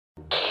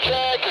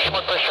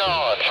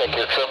Sean. Check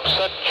your trim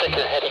set. Check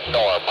your heading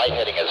north. Light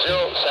heading is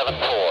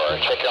 074.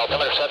 Check your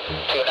altimeter set.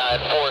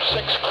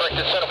 2946.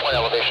 Corrected center point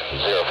elevation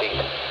 0 feet.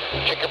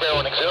 Check your bear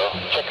warning 0.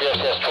 Check your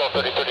SS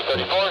 1230 30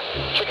 34.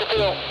 Check your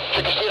fuel.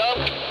 Check your speed on.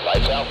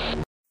 Lights out.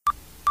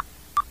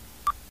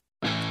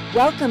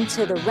 Welcome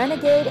to the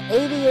Renegade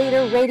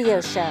Aviator Radio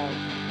Show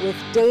with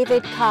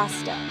David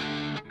Costa.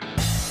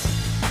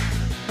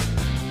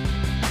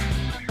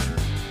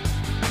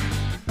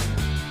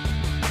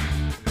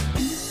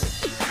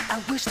 I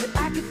wish that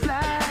I could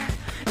fly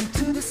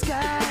into the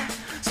sky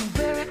so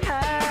very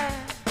high,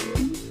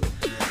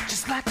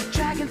 just like a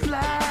dragonfly.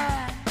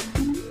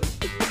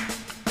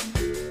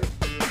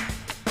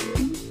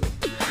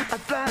 I'd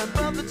fly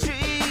above the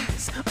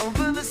trees,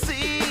 over the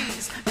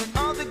seas, in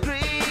all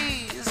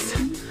degrees,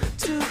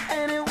 to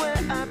anywhere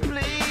I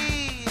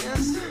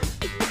please.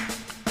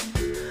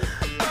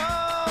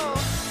 Oh,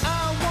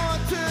 I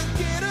want to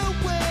get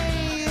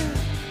away.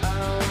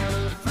 I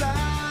want to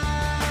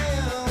fly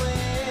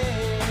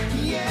away.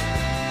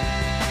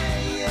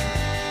 Yeah,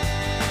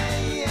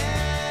 yeah,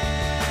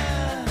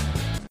 yeah.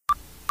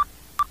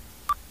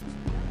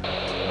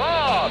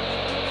 Bob!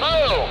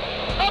 Oh!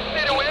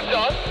 Upstate of wind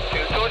on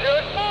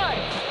 209.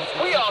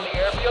 We on the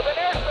airfield and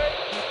airspace.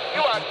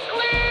 You are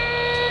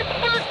cleared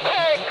for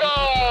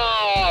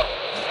takeoff!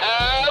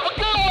 Have a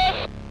good one!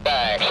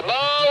 Thanks,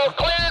 Mo.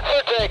 Cleared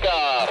for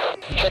takeoff.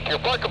 Check your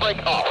parker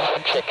brake off.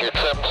 Check your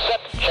trim set.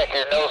 Check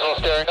your nozzle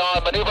steering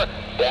on. Maneuver.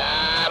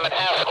 Diamond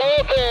half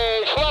square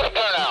page. Left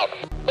turnout.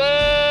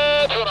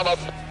 That's what I'm up.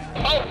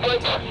 Off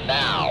brakes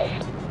now.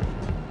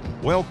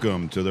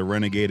 Welcome to the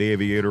Renegade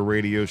Aviator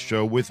Radio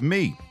Show with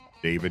me,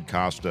 David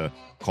Costa.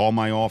 Call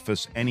my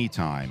office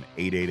anytime,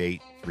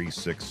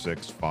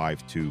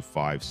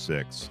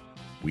 888-366-5256.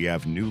 We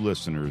have new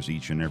listeners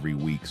each and every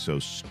week, so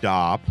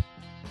stop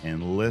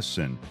and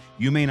listen.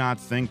 You may not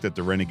think that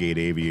the Renegade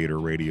Aviator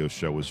Radio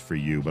Show is for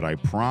you, but I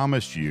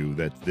promise you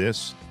that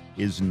this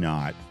is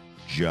not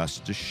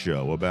just a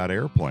show about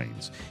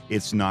airplanes.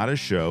 It's not a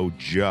show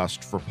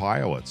just for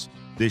pilots.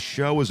 This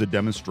show is a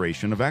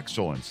demonstration of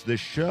excellence.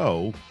 This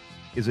show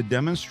is a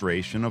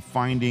demonstration of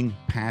finding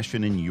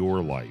passion in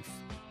your life,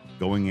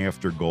 going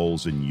after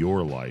goals in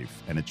your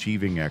life, and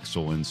achieving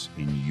excellence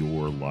in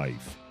your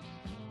life.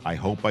 I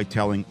hope by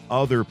telling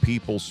other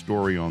people's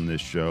story on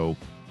this show,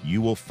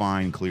 you will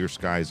find clear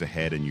skies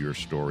ahead in your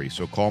story.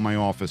 So call my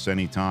office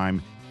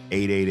anytime,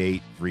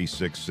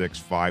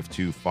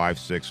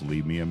 888-366-5256.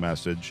 Leave me a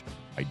message.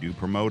 I do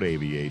promote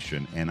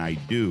aviation, and I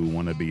do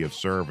want to be of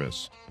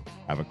service.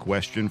 Have a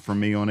question for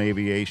me on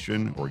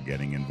aviation, or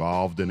getting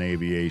involved in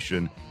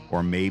aviation,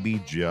 or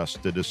maybe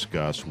just to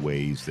discuss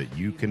ways that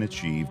you can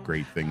achieve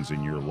great things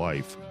in your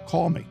life,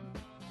 call me,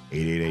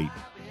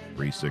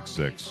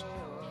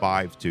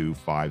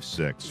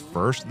 888-366-5256.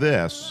 First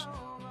this,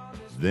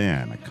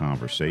 then a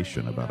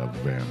conversation about a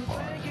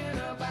vampire.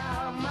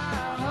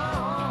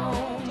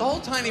 It's a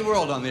whole tiny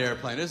world on the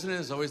airplane, isn't it?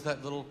 There's always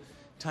that little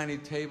tiny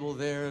table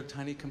there,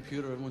 tiny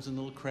computer, everyone's in a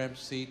little cramped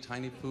seat,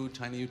 tiny food,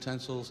 tiny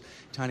utensils,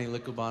 tiny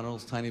liquor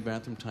bottles, tiny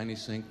bathroom, tiny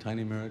sink,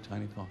 tiny mirror,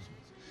 tiny faucet.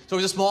 So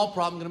it's a small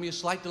problem, going to be a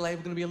slight delay,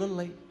 we're going to be a little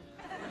late.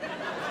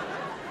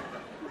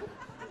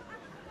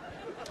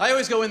 I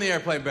always go in the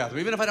airplane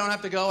bathroom. Even if I don't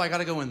have to go, I got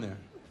to go in there.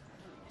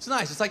 It's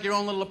nice. It's like your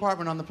own little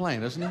apartment on the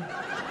plane, isn't it?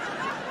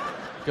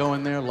 Go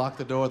in there, lock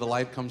the door, the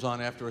light comes on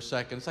after a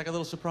second. It's like a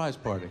little surprise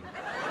party.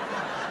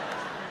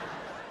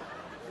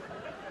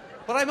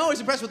 But I'm always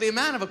impressed with the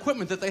amount of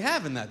equipment that they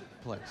have in that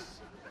place.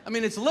 I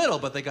mean, it's little,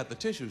 but they got the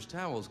tissues,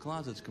 towels,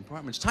 closets,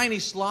 compartments, tiny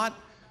slot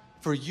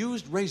for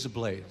used razor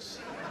blades.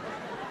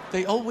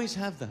 They always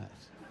have that.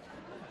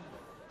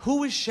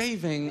 Who is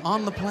shaving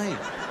on the plane?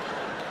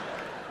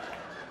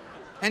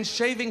 And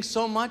shaving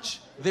so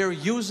much, they're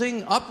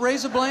using up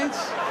razor blades?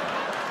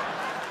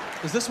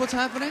 Is this what's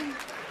happening?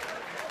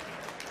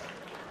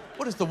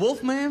 What is the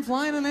Wolfman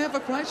flying in there,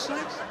 for Christ's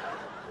sakes?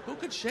 Who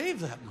could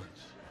shave that much?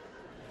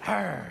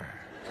 Arr.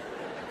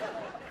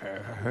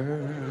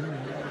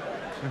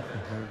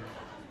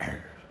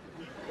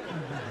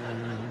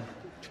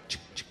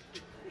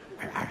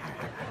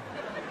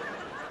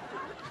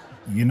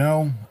 You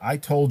know, I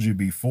told you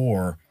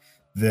before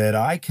that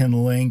I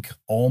can link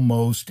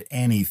almost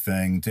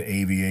anything to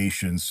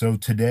aviation. So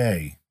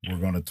today we're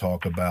going to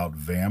talk about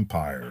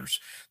vampires.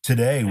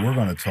 Today we're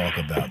going to talk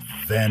about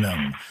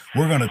venom.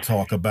 We're going to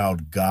talk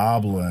about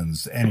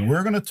goblins. And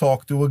we're going to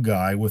talk to a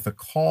guy with a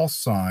call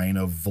sign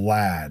of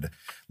Vlad.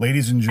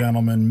 Ladies and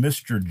gentlemen,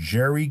 Mr.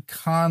 Jerry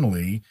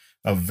Conley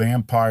of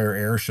Vampire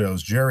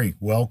Airshows. Jerry,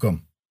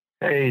 welcome.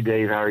 Hey,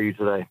 Dave. How are you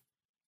today?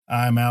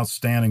 I'm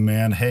outstanding,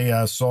 man. Hey,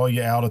 I saw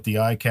you out at the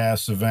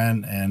ICAS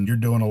event, and you're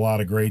doing a lot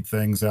of great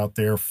things out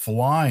there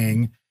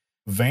flying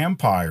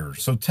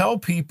vampires. So tell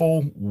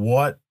people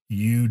what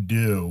you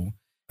do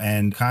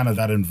and kind of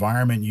that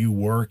environment you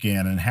work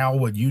in and how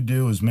what you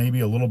do is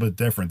maybe a little bit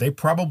different. They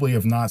probably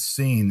have not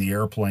seen the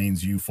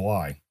airplanes you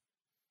fly.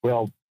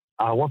 Well,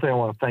 one thing I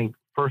want to thank,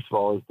 first of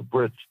all, is the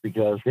Brits,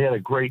 because they had a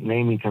great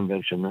naming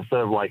convention.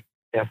 Instead of like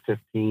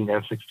F-15,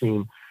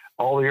 F-16,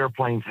 all the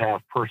airplanes have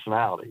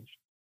personalities.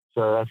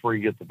 So that's where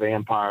you get the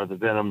vampire, the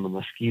venom, the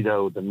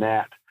mosquito, the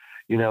gnat.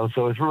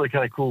 So it's really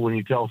kind of cool when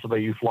you tell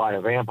somebody you fly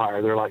a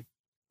vampire. They're like,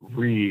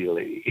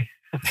 really?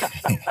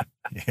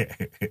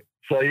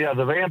 So yeah,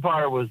 the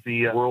Vampire was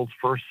the world's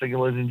first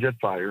single-engine jet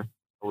fighter.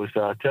 It was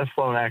test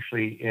flown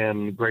actually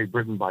in Great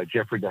Britain by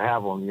Jeffrey de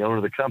Havilland, the owner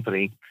of the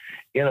company,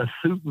 in a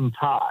suit and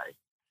tie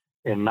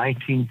in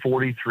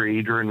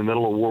 1943 during the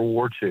middle of World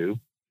War II.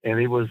 And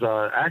it was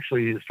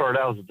it started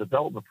out as a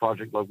development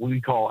project, like we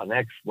call an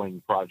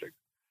X-wing project.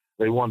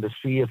 They wanted to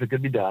see if it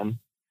could be done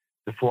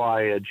to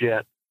fly a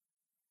jet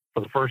for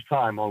the first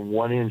time on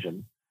one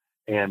engine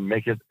and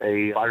make it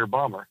a fighter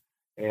bomber.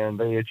 And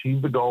they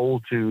achieved the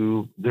goal.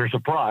 To their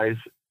surprise,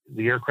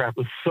 the aircraft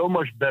was so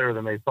much better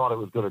than they thought it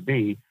was going to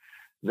be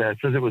that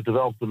since it was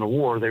developed in the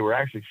war, they were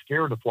actually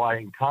scared to fly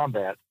in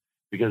combat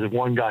because if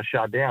one got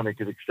shot down, it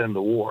could extend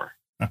the war.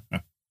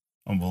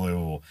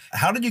 Unbelievable.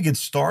 How did you get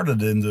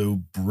started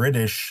into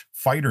British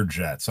fighter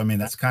jets? I mean,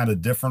 that's kind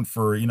of different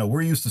for,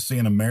 we're used to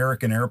seeing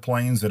American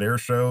airplanes at air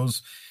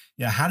shows.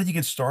 Yeah. How did you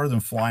get started in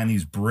flying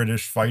these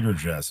British fighter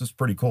jets? It's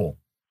pretty cool.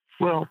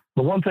 Well,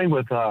 the one thing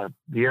with the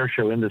air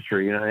show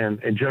industry and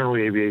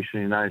generally aviation in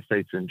the United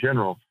States in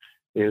general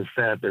is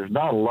that there's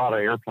not a lot of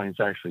airplanes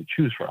to actually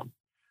choose from.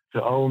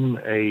 To own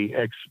a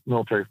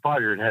ex-military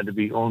fighter, it had to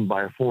be owned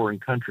by a foreign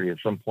country at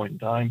some point in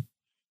time.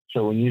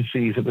 So when you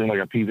see something like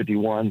a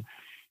P-51,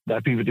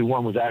 that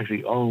P-51 was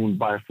actually owned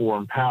by a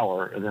foreign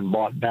power and then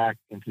bought back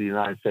into the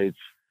United States,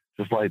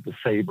 just like the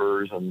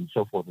Sabres and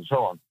so forth and so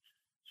on.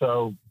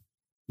 So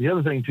the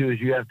other thing, too, is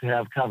you have to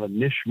have kind of a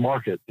niche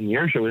market. In the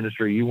airshow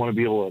industry, you want to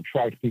be able to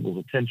attract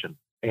people's attention.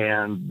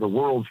 And the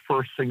world's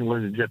first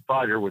single-engine jet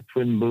fighter with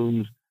twin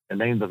booms and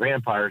named the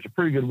Vampire is a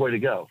pretty good way to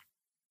go.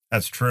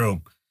 That's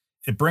true.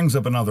 It brings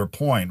up another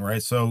point,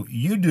 right? So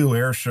you do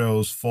air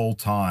shows full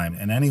time,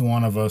 and any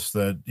one of us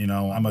that,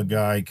 I'm a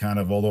guy kind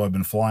of, although I've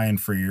been flying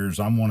for years,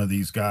 I'm one of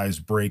these guys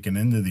breaking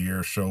into the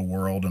air show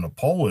world in a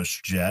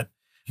Polish jet.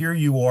 Here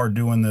you are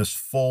doing this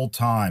full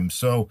time.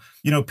 So,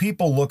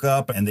 people look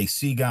up and they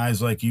see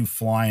guys like you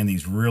flying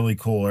these really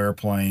cool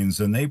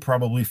airplanes, and they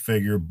probably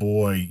figure,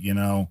 boy,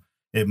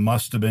 it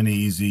must have been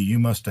easy. You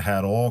must have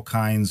had all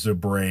kinds of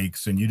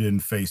breaks and you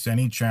didn't face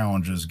any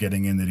challenges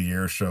getting into the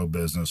air show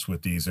business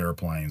with these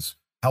airplanes.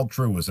 How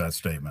true was that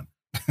statement?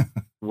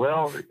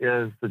 Well,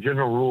 as the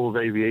general rule of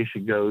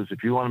aviation goes,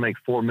 if you want to make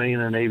 $4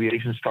 million in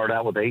aviation, start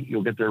out with 8.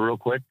 You'll get there real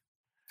quick.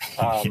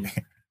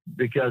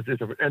 Because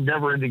it's a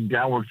never-ending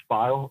downward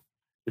spiral.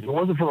 If it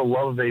wasn't for the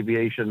love of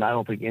aviation, I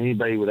don't think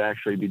anybody would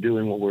actually be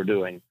doing what we're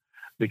doing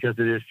because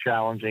it is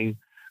challenging.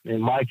 In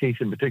my case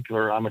in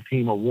particular, I'm a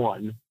team of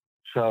one.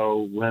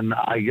 So when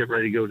I get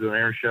ready to go to an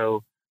air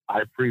show,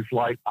 I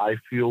pre-flight, I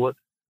fuel it,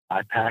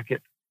 I pack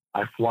it,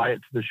 I fly it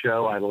to the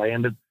show, I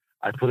land it,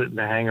 I put it in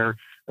the hangar,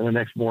 and the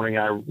next morning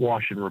I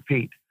wash and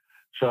repeat.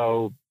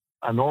 So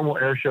a normal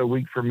air show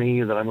week for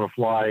me that I'm going to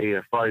fly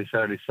a Friday,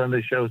 Saturday,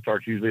 Sunday show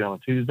starts usually on a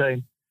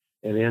Tuesday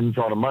and ends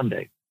on a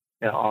Monday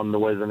on the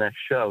way to the next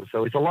show.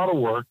 So it's a lot of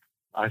work.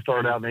 I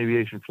started out in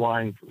aviation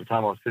flying from the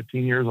time I was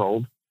 15 years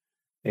old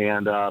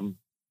and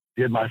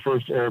did my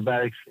first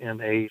aerobatics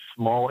in a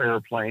small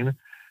airplane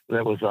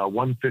that was a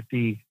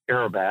 150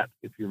 Aerobat,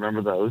 if you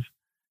remember those,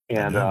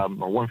 and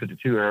or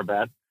 152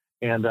 Aerobat.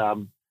 And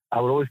I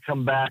would always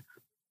come back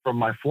from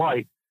my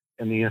flight,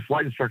 and the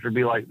flight instructor would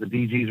be like, the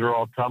DGs are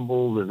all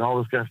tumbled and all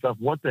this kind of stuff.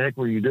 What the heck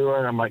were you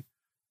doing? I'm like,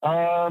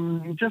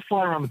 just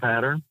fly around the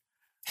pattern.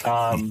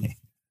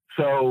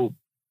 So,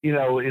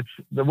 it's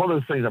one of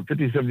those things. I'm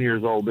 57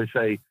 years old. They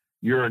say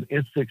you're an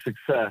instant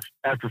success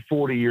after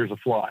 40 years of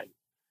flying.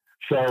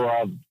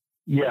 So,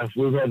 yes,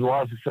 we've had a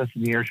lot of success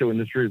in the air show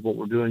industry is what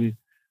we're doing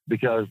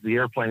because the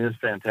airplane is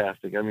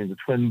fantastic. I mean, the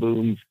twin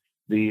booms,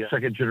 the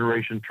second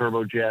generation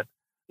turbojet,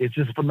 it's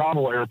just a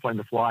phenomenal airplane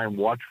to fly and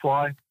watch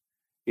fly.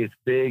 It's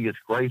big, it's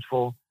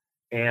graceful.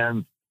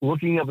 And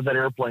looking up at that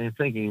airplane and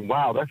thinking,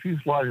 wow, that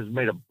fuselage is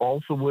made of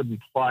balsa wood and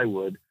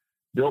plywood,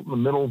 built in the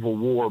middle of a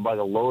war by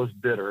the lowest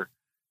bidder.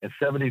 And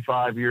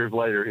 75 years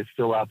later, it's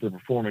still out there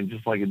performing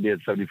just like it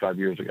did 75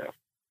 years ago.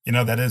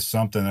 That is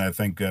something that I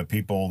think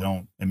people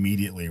don't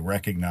immediately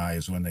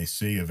recognize when they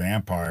see a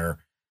Vampire,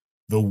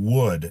 the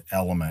wood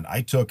element.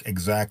 I took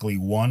exactly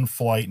one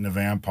flight in a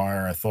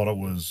Vampire. I thought it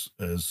was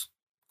as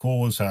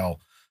cool as hell,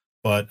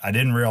 but I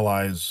didn't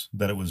realize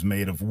that it was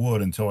made of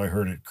wood until I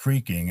heard it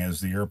creaking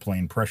as the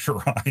airplane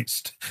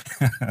pressurized.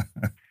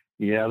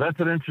 Yeah, that's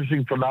an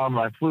interesting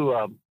phenomenon. I flew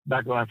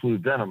back when I flew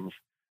Venoms,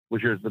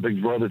 which is the big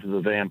brother to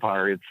the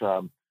Vampire. It's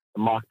the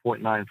Mach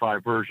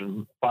 0.95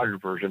 version, fighter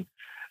version.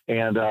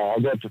 And I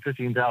got up to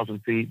 15,000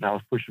 feet, and I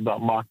was pushing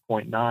about Mach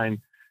 0.9.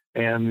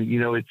 And,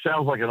 it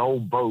sounds like an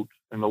old boat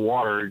in the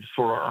water. It's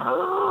sort of,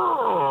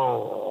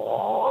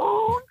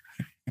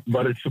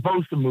 but it's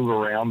supposed to move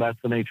around. That's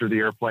the nature of the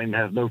airplane. It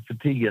has no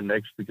fatigue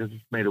index because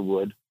it's made of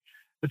wood.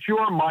 But you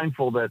are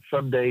mindful that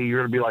someday you're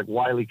going to be like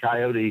Wile E.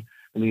 Coyote,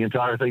 and the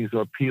entire thing is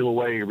going to peel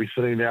away. You'll be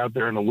sitting out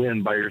there in the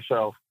wind by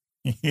yourself.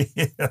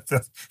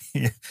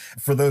 Yeah.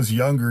 For those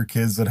younger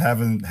kids that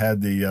haven't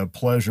had the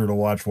pleasure to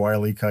watch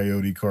Wile E.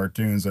 Coyote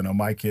cartoons, I know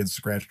my kids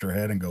scratch their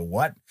head and go,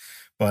 what?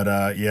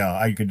 But yeah,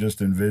 I could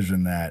just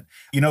envision that.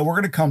 We're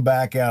going to come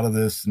back out of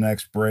this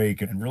next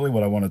break. And really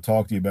what I want to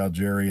talk to you about,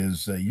 Jerry,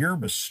 is you're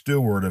a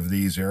steward of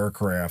these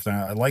aircraft. And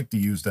I like to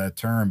use that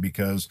term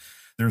because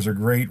there's a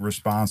great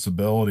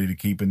responsibility to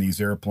keeping these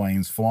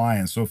airplanes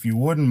flying. So if you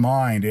wouldn't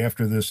mind,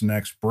 after this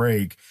next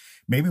break,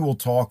 maybe we'll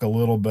talk a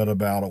little bit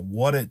about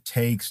what it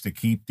takes to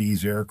keep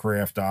these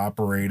aircraft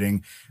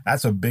operating.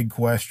 That's a big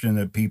question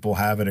that people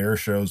have at air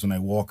shows when they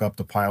walk up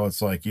to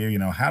pilots like you.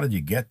 How did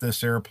you get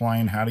this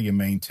airplane? How do you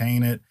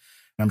maintain it?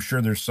 And I'm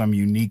sure there's some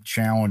unique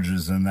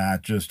challenges in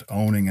that, just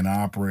owning and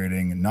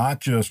operating, not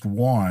just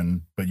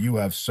one, but you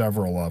have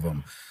several of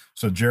them.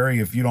 So, Jerry,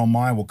 if you don't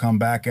mind, we'll come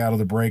back out of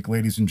the break.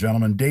 Ladies and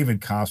gentlemen,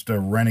 David Costa,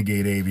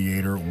 Renegade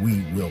Aviator.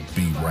 We will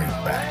be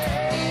right back.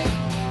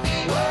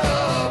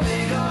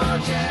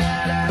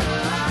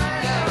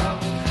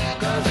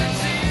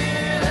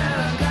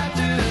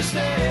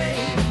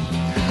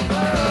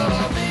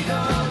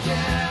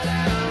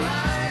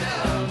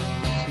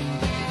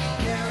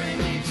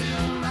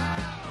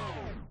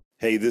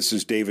 Hey, this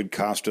is David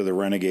Costa, the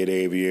Renegade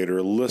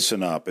Aviator.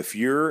 Listen up. If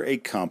you're a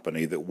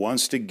company that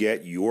wants to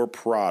get your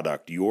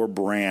product, your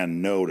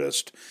brand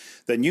noticed,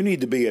 then you need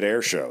to be at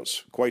air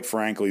shows. Quite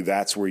frankly,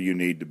 that's where you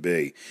need to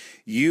be.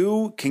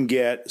 You can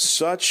get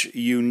such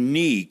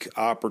unique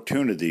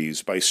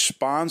opportunities by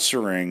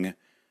sponsoring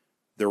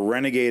the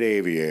Renegade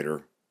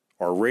Aviator,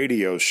 our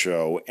radio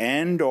show,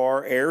 and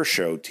our air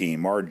show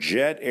team, our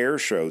jet air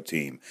show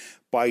team,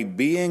 by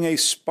being a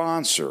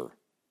sponsor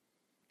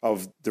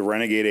of the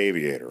Renegade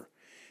Aviator.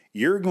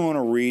 You're going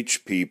to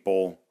reach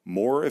people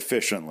more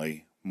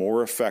efficiently,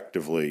 more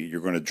effectively. You're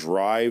going to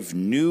drive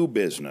new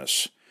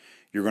business.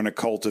 You're going to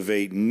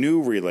cultivate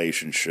new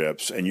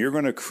relationships, and you're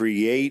going to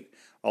create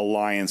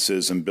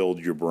alliances and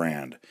build your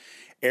brand.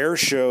 Air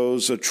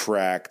shows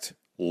attract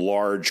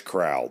large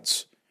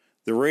crowds.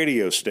 The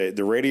radio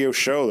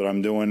show that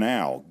I'm doing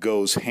now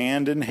goes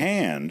hand in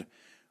hand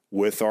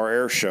with our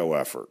air show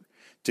effort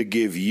to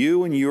give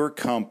you and your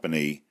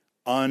company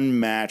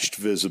unmatched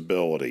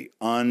visibility,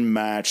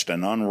 unmatched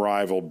and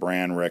unrivaled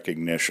brand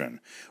recognition.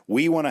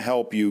 We want to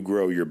help you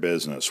grow your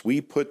business.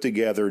 We put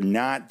together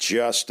not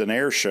just an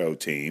air show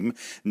team,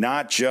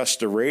 not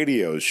just a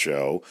radio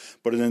show,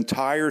 but an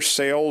entire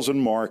sales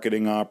and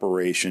marketing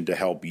operation to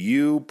help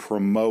you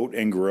promote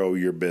and grow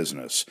your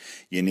business.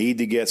 You need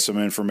to get some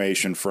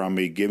information from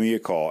me. Give me a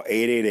call,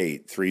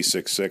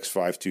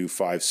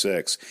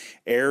 888-366-5256.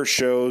 Air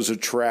shows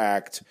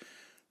attract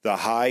the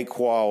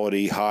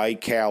high-quality,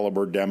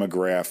 high-caliber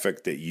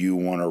demographic that you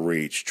want to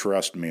reach.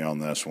 Trust me on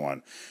this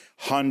one.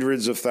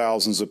 Hundreds of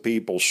thousands of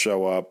people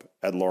show up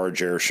at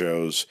large air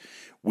shows.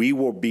 We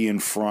will be in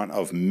front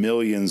of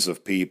millions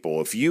of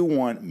people. If you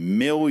want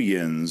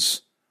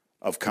millions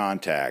of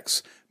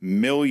contacts,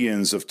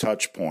 millions of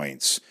touch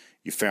points,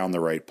 you found the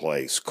right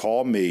place.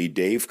 Call me,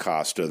 Dave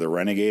Costa, the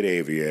Renegade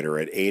Aviator,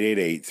 at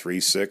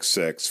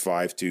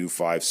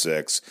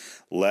 888-366-5256.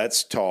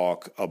 Let's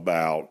talk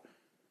about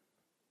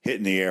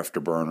hitting the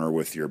afterburner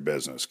with your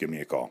business. Give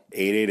me a call.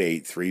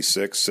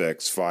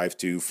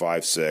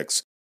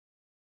 888-366-5256.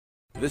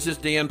 This is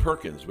Dan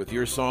Perkins with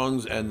your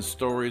Songs and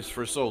Stories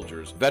for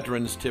Soldiers,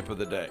 Veterans Tip of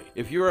the Day.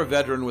 If you're a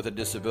veteran with a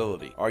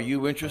disability, are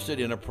you interested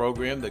in a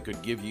program that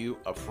could give you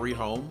a free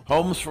home?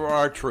 Homes for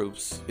Our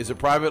Troops is a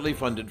privately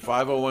funded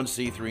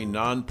 501c3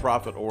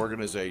 nonprofit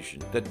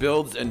organization that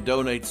builds and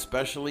donates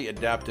specially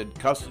adapted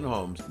custom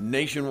homes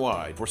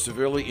nationwide for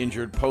severely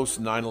injured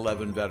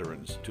post-9/11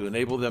 veterans to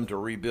enable them to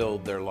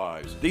rebuild their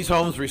lives. These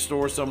homes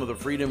restore some of the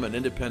freedom and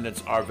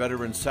independence our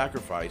veterans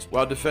sacrificed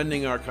while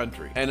defending our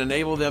country and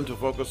enable them to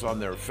focus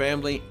on their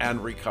family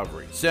and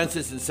recovery. Since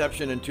its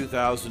inception in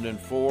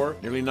 2004,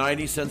 nearly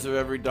 90 cents of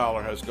every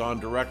dollar has gone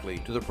directly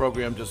to the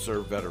program to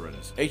serve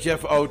veterans.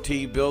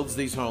 HFOT builds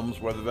these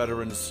homes where the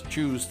veterans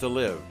choose to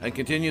live and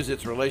continues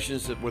its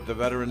relationship with the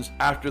veterans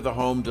after the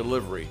home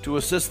delivery to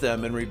assist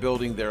them in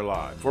rebuilding their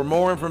lives. For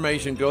more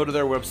information, go to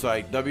their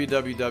website,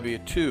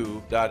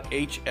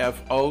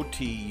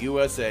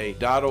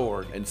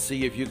 www.hfotusa.org, and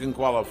see if you can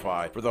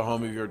qualify for the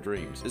home of your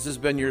dreams. This has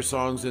been your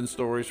Songs and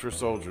Stories for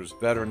Soldiers,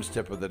 Veterans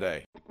Tip of the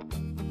Day.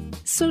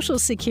 Social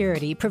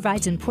Security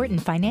provides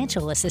important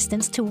financial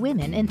assistance to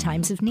women in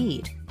times of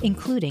need,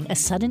 including a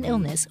sudden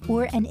illness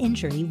or an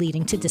injury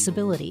leading to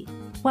disability.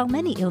 While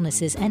many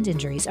illnesses and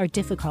injuries are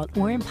difficult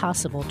or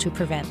impossible to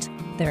prevent,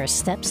 there are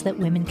steps that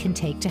women can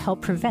take to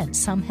help prevent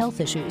some health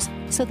issues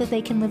so that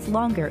they can live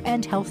longer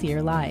and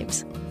healthier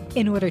lives.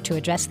 In order to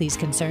address these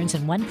concerns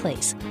in one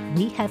place,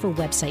 we have a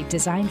website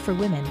designed for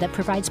women that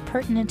provides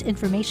pertinent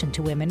information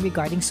to women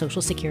regarding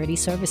Social Security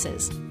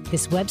services.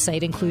 This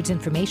website includes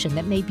information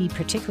that may be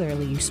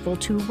particularly useful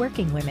to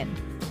working women,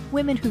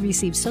 women who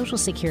receive Social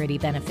Security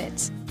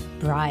benefits,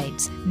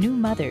 brides, new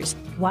mothers,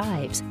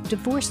 wives,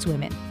 divorced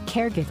women,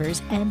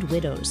 caregivers, and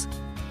widows.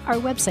 Our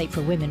website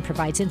for women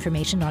provides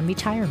information on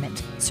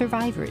retirement,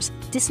 survivors,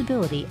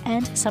 disability,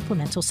 and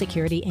supplemental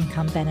security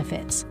income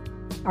benefits.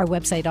 Our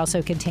website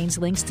also contains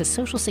links to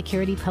Social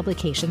Security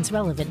publications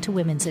relevant to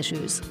women's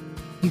issues.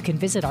 You can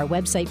visit our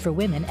website for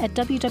women at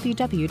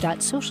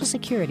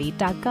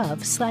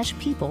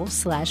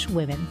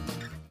www.socialsecurity.gov/people/women.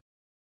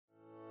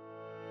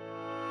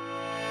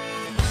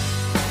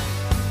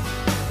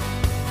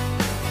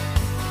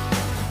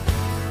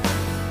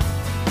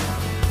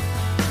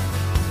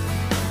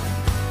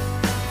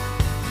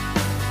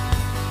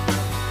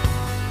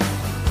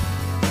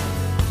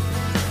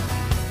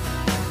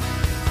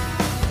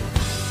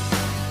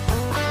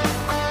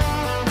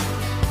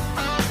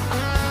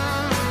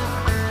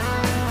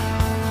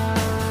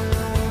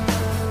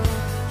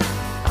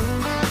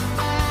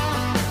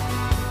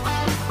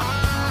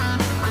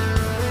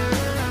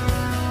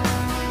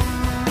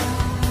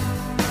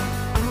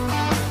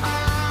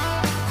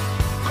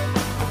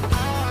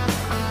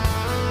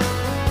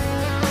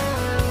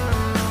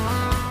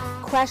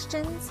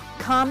 Questions,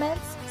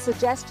 comments,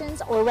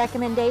 suggestions, or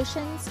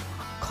recommendations?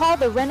 Call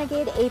the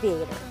Renegade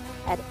Aviator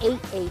at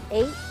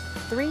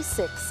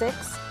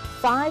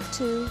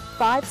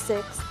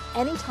 888-366-5256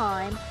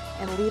 anytime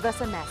and leave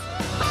us a message.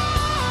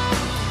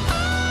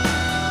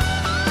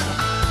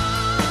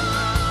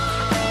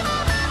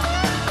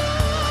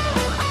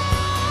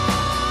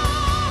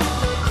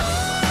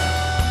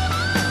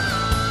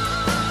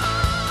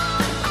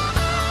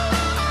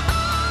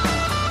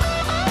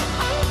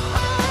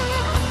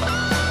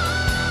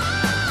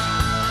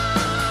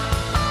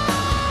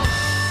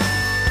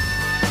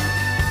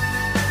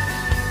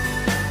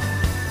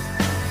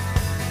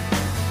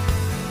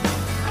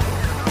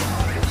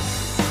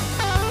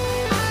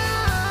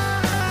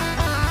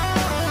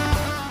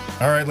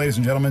 All right, ladies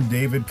and gentlemen,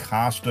 David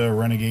Costa,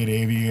 Renegade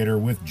Aviator,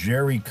 with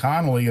Jerry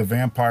Conley of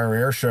Vampire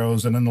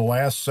Airshows. And in the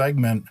last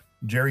segment,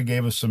 Jerry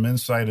gave us some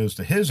insight as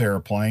to his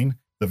airplane,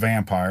 the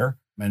Vampire,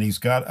 and he's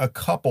got a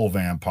couple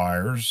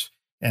Vampires.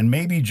 And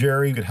maybe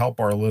Jerry could help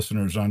our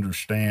listeners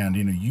understand,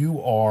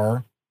 you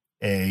are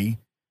a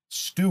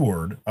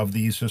steward of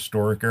these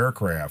historic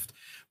aircraft.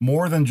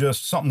 More than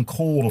just something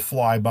cool to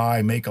fly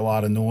by, make a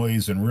lot of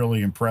noise, and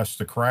really impress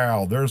the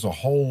crowd. There's a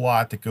whole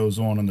lot that goes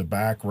on in the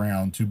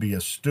background to be a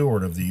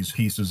steward of these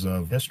pieces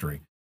of history.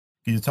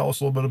 Can you tell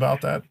us a little bit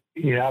about that?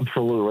 Yeah,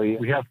 absolutely.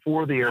 We have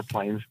 4 of the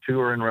airplanes. 2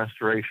 are in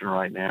restoration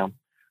right now.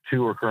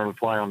 2 are currently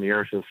flying on the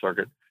Airshows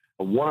circuit.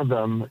 One of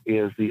them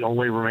is the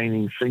only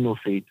remaining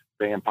single-seat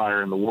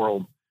Vampire in the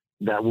world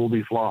that will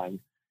be flying.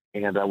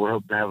 And we're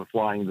hoping to have it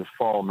flying this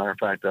fall. Matter of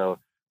fact,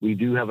 we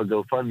do have a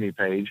GoFundMe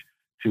page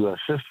to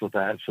assist with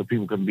that so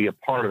people can be a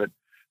part of it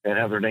and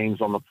have their names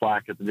on the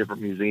plaque at the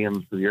different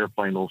museums the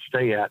airplane will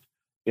stay at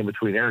in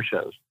between air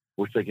shows,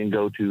 which they can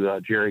go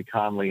to Jerry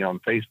Conley on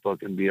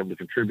Facebook and be able to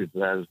contribute to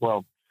that as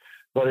well.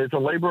 But it's a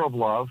labor of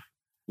love.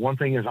 One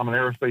thing is I'm an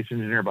aerospace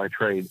engineer by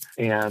trade,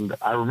 and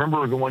I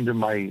remember going to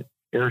my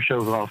air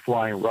shows when I was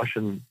flying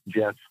Russian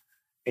jets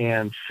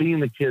and seeing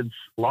the kids,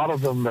 a lot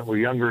of them that were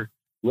younger,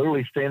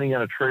 literally standing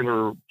in a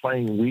trailer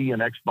playing Wii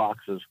and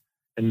Xboxes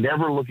and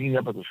never looking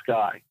up at the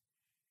sky.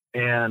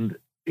 And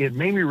it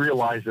made me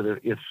realize that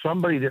if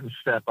somebody didn't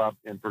step up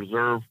and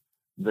preserve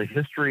the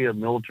history of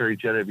military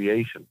jet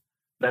aviation,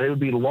 that it would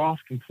be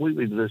lost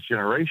completely to this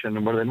generation,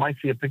 and where they might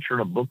see a picture in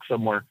a book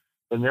somewhere,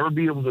 but never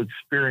be able to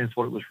experience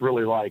what it was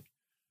really like.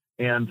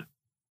 And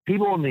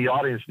people in the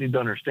audience need to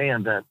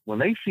understand that when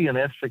they see an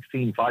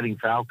F-16 Fighting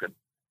Falcon,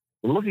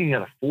 we're looking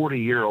at a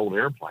 40-year-old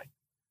airplane.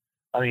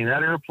 I mean,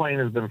 that airplane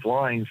has been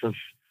flying since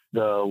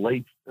the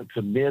late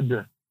to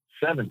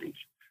mid-70s.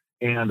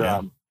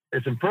 And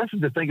it's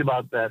impressive to think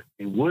about that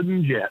a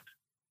wooden jet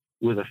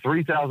with a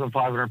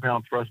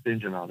 3,500-pound thrust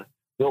engine on it,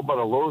 built by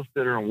the lowest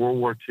bidder in World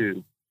War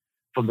II,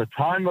 from the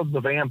time of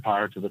the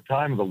Vampire to the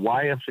time of the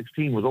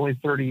YF-16 was only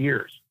 30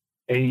 years.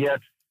 And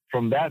yet,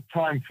 from that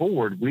time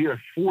forward, we are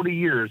 40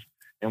 years,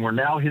 and we're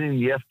now hitting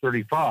the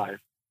F-35.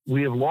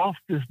 We have lost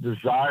this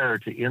desire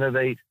to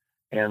innovate,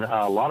 and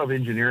a lot of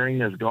engineering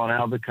has gone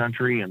out of the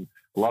country, and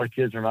a lot of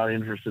kids are not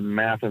interested in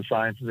math and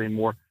sciences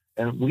anymore.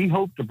 And we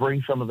hope to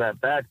bring some of that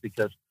back,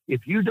 because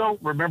if you don't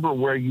remember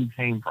where you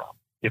came from,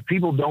 if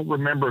people don't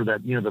remember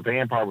that, the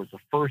Vampire was the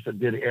first that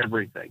did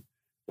everything,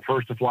 the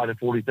first to fly to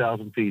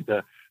 40,000 feet,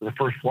 the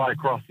first flight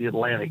across the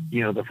Atlantic,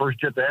 the first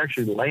jet to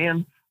actually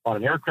land on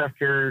an aircraft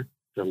carrier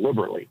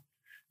deliberately.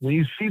 When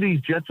you see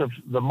these jets of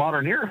the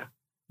modern era,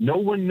 no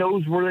one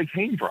knows where they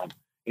came from.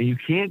 And you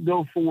can't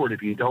go forward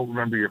if you don't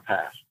remember your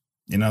past.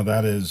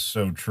 That is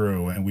so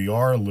true. And we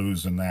are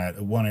losing that.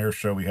 At one air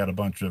show, we had a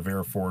bunch of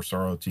Air Force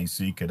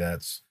ROTC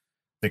cadets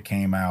that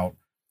came out.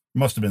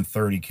 Must have been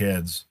 30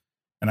 kids.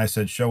 And I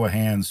said, show of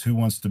hands, who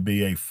wants to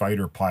be a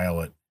fighter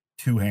pilot?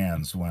 2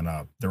 hands went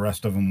up. The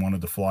rest of them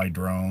wanted to fly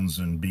drones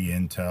and be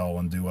intel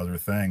and do other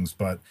things.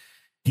 But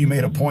you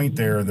made a point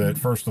there that,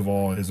 first of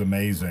all, is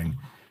amazing.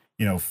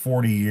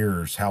 40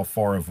 years, how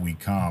far have we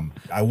come?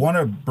 I want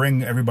to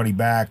bring everybody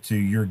back to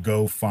your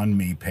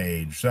GoFundMe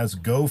page. That's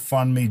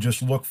GoFundMe. You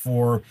just look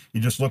for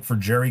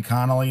Jerry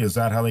Conley. Is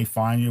that how they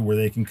find you, where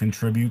they can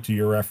contribute to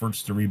your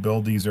efforts to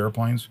rebuild these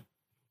airplanes?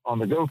 On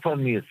the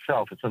GoFundMe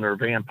itself, it's under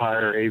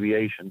Vampire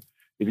Aviation.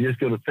 If you just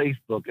go to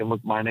Facebook and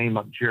look my name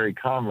up, Jerry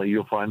Conley,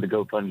 you'll find the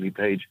GoFundMe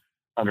page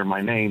under my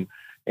name.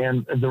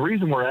 And the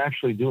reason we're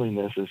actually doing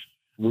this is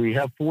we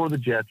have 4 of the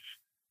jets.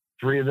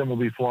 3 of them will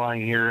be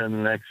flying here in the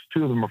next,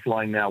 2 of them are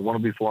flying now. One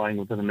will be flying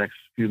within the next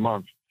few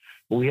months.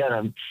 But we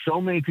had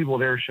so many people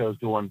at air shows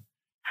going,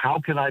 how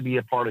can I be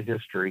a part of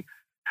history?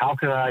 How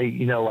can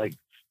I,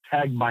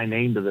 tag my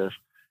name to this?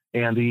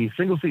 And the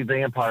single seat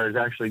Vampire is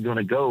actually going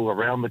to go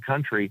around the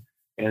country.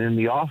 And in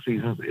the off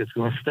seasons, it's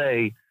going to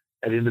stay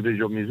at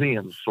individual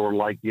museums, sort of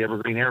like the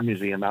Evergreen Air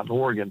Museum out in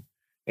Oregon,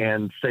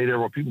 and stay there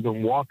where people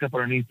can walk up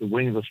underneath the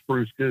wing of a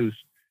spruce goose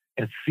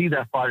and see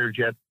that fighter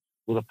jet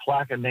with a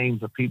plaque of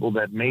names of people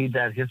that made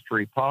that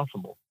history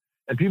possible.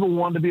 And people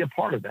wanted to be a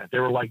part of that. They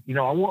were like,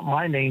 I want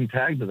my name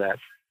tagged to that.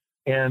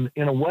 And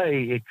in a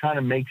way, it kind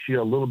of makes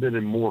you a little bit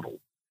immortal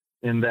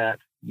in that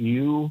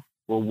you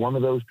were one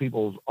of those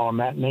people on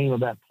that name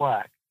of that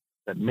plaque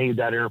that made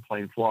that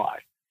airplane fly.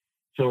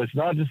 So it's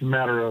not just a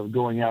matter of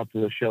going out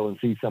to the show and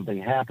see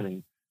something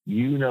happening.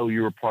 You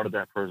were part of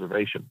that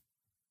preservation.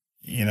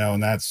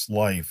 And that's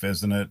life,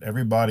 isn't it?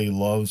 Everybody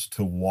loves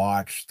to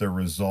watch the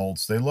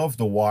results. They love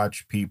to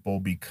watch people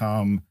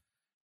become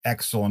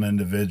excellent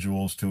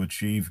individuals to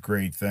achieve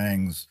great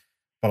things.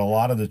 But a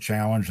lot of the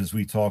challenges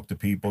we talk to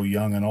people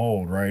young and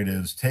old, right,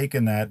 is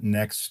taking that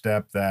next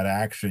step, that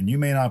action. You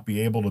may not be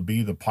able to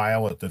be the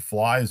pilot that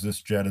flies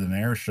this jet at an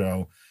air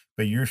show,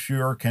 but you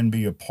sure can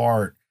be a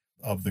part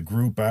of the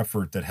group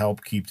effort that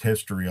helped keep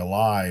history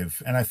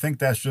alive. And I think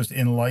that's just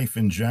in life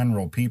in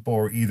general. People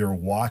are either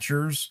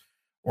watchers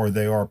or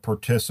they are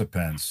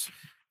participants.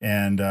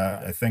 And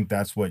I think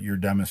that's what you're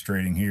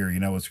demonstrating here.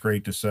 It's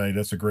great to say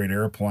that's a great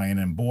airplane.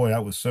 And boy,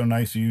 that was so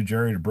nice of you,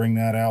 Jerry, to bring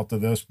that out to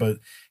this. But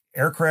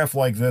aircraft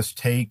like this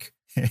take,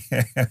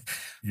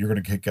 you're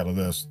going to kick out of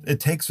this.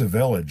 It takes a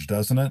village,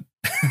 doesn't it?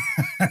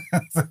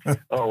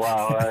 Oh,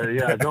 wow.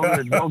 Yeah.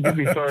 Don't get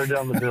me started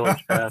down the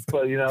village path.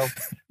 But,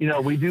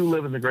 we do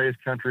live in the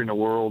greatest country in the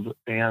world.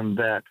 And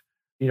that,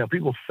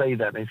 people say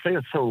that. They say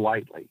it so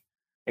lightly.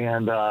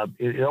 And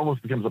it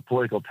almost becomes a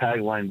political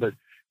tagline. But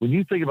when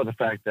you think about the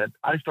fact that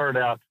I started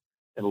out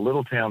in a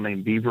little town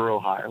named Beaver,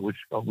 Ohio, which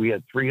we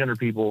had 300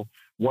 people,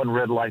 one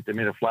red light that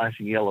made a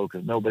flashing yellow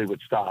because nobody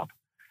would stop.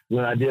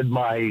 When I did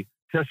my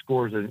test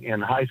scores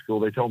in high school,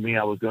 they told me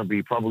I was going to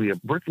be probably a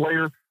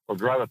bricklayer or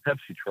drive a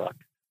Pepsi truck.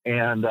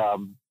 And I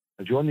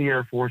joined the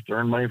Air Force to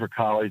earn money for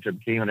college. I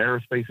became an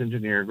aerospace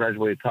engineer,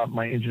 graduated top of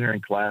my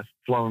engineering class,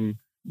 flown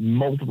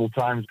multiple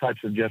times types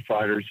of jet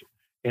fighters,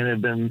 and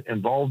have been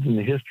involved in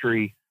the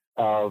history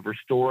of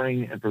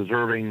restoring and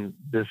preserving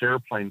this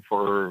airplane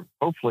for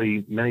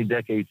hopefully many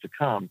decades to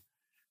come.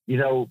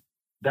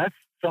 That's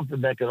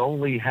something that could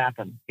only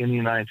happen in the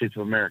United States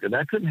of America.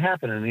 That couldn't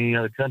happen in any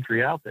other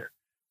country out there.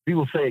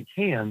 People say it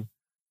can,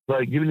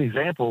 but give an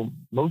example.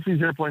 Most of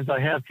these airplanes I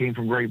have came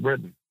from Great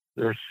Britain.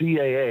 They're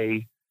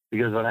CAA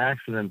because of an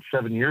accident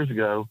 7 years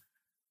ago,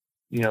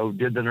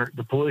 did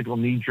the political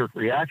knee-jerk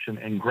reaction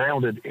and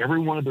grounded every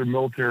one of their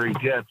military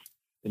jets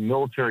in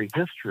military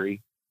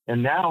history.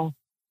 And now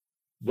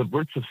the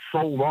Brits have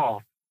sold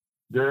off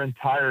their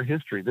entire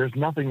history. There's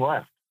nothing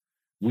left.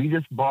 We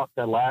just bought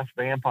that last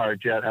Vampire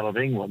jet out of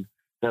England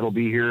that'll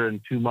be here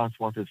in 2 months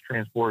once it's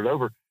transported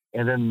over.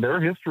 And then their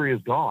history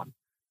is gone,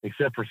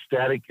 except for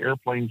static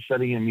airplanes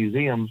sitting in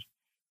museums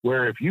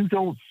where if you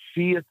don't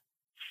see it,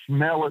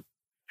 smell it,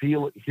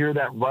 feel it, hear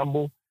that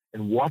rumble,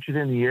 and watch it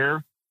in the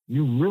air,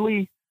 you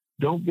really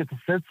don't get the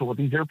sense of what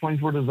these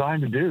airplanes were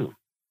designed to do.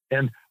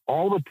 And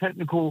all the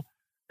technical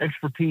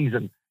expertise.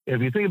 And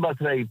if you think about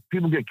today,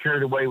 people get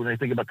carried away when they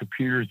think about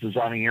computers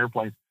designing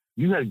airplanes.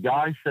 You had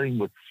guys sitting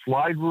with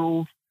slide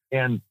rules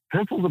and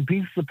pencils and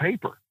pieces of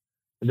paper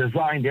and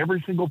designed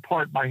every single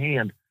part by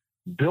hand,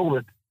 built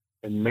it,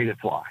 and made it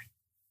fly.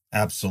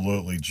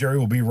 Absolutely. Jerry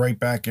will be right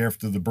back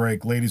after the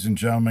break. Ladies and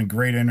gentlemen,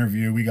 great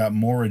interview. We got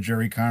more of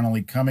Jerry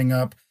Conley coming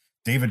up.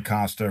 David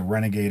Costa,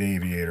 Renegade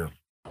Aviator.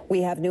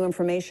 We have new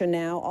information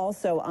now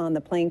also on the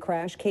plane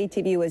crash.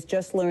 KTVU has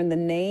just learned the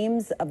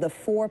names of the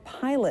 4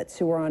 pilots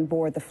who were on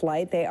board the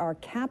flight. They are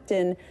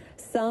Captain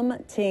Sum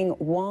Ting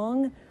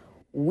Wong,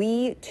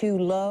 Wee Tu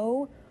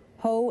Lo,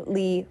 Ho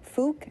Li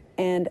Fook,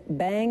 and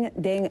Bang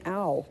Ding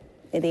Ao.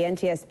 The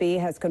NTSB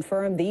has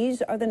confirmed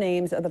these are the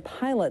names of the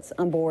pilots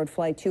on board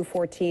Flight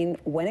 214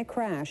 when it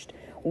crashed.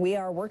 We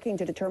are working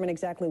to determine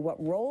exactly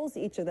what roles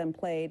each of them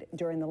played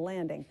during the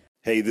landing.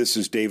 Hey, this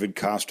is David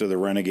Costa, the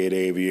Renegade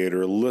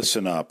Aviator.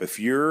 Listen up. If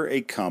you're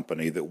a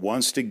company that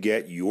wants to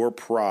get your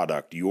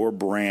product, your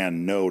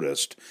brand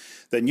noticed,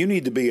 then you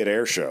need to be at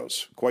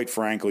Airshows. Quite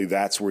frankly,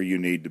 that's where you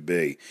need to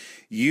be.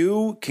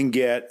 You can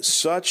get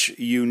such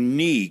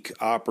unique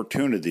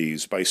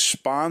opportunities by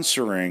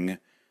sponsoring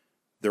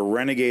the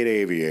Renegade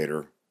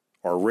Aviator,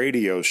 our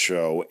radio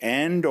show,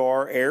 and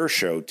our air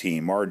show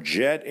team, our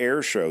jet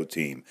air show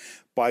team,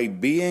 by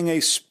being a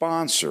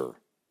sponsor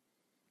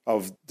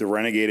of the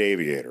Renegade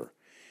Aviator.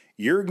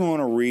 You're going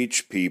to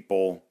reach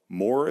people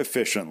more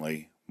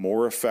efficiently,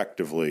 more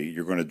effectively.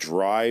 You're going to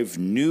drive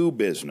new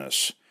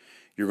business.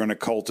 You're going to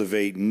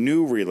cultivate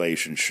new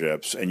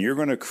relationships, and you're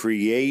going to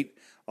create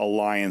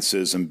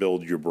alliances and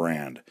build your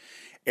brand.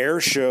 Air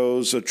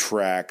shows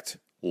attract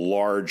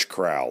large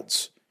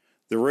crowds.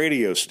 The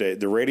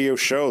radio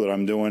show that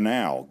I'm doing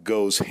now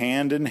goes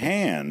hand in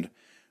hand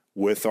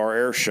with our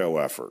air show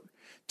effort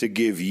to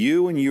give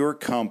you and your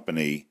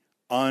company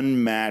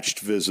unmatched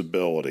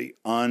visibility,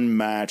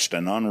 unmatched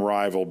and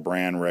unrivaled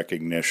brand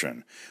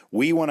recognition.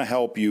 We want to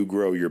help you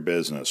grow your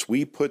business.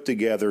 We put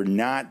together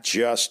not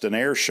just an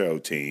air show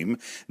team,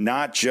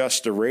 not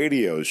just a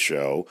radio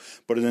show,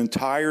 but an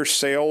entire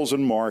sales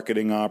and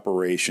marketing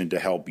operation to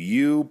help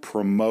you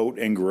promote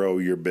and grow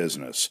your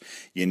business.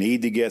 You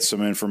need to get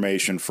some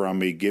information from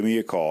me. Give me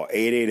a call,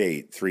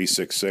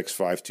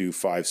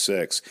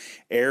 888-366-5256.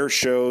 Air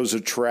shows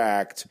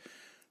attract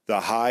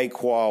the high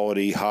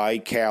quality, high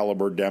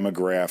caliber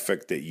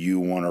demographic that you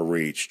want to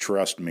reach.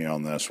 Trust me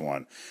on this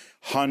one.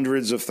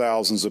 Hundreds of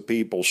thousands of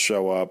people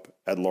show up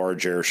at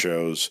large air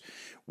shows.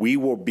 We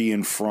will be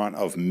in front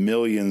of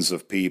millions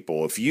of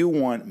people. If you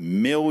want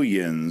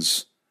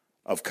millions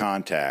of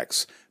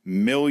contacts,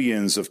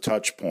 millions of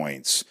touch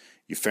points,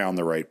 you found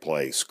the right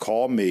place.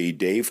 Call me,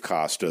 Dave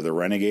Costa, the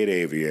Renegade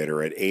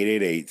Aviator, at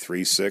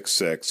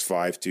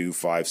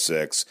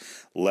 888-366-5256.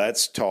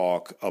 Let's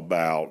talk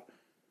about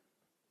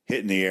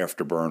hitting the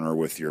afterburner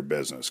with your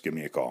business. Give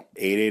me a call.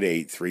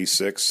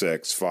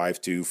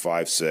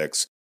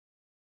 888-366-5256.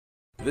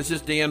 This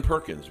is Dan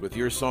Perkins with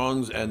your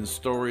Songs and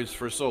Stories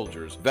for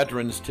Soldiers,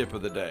 Veterans Tip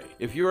of the Day.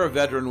 If you're a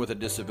veteran with a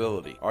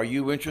disability, are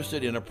you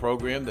interested in a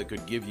program that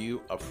could give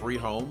you a free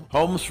home?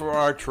 Homes for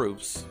Our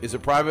Troops is a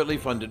privately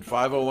funded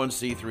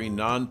 501c3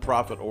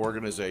 nonprofit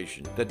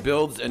organization that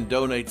builds and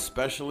donates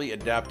specially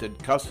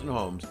adapted custom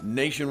homes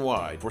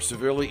nationwide for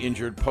severely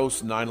injured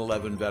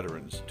post-9/11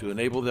 veterans to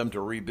enable them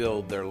to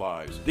rebuild their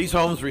lives. These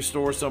homes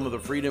restore some of the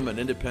freedom and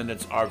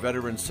independence our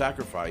veterans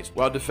sacrificed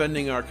while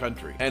defending our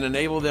country and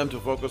enable them to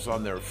focus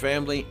on their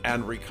family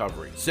and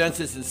recovery.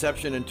 Since its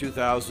inception in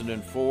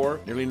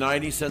 2004, nearly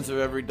 90 cents of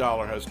every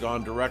dollar has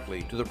gone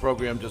directly to the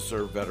program to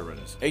serve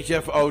veterans.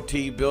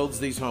 HFOT builds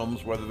these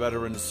homes where the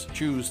veterans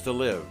choose to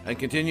live and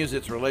continues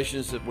its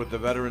relationship with the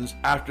veterans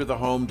after the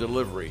home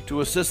delivery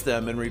to assist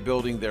them in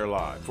rebuilding their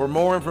lives. For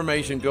more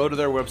information, go to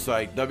their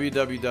website,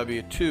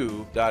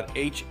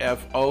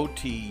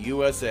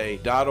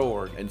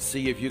 www.hfotusa.org, and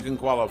see if you can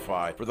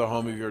qualify for the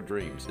home of your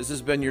dreams. This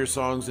has been your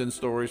Songs and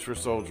Stories for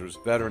Soldiers,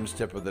 Veterans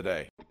Tip of the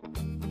Day.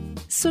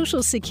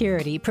 Social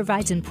Security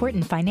provides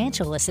important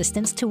financial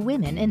assistance to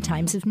women in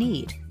times of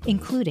need,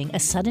 including a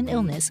sudden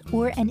illness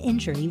or an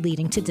injury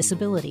leading to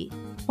disability.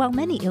 While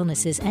many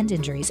illnesses and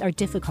injuries are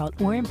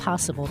difficult or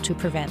impossible to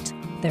prevent,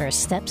 there are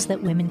steps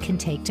that women can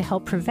take to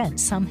help prevent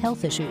some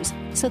health issues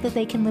so that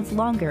they can live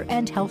longer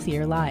and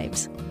healthier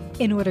lives.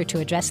 In order to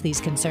address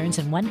these concerns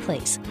in one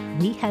place,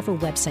 we have a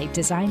website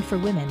designed for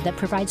women that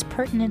provides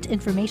pertinent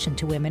information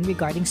to women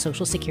regarding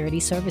Social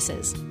Security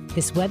services.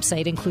 This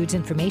website includes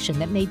information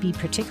that may be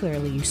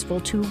particularly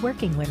useful to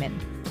working women,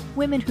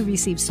 women who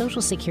receive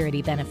Social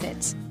Security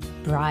benefits,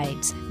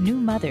 brides, new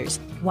mothers,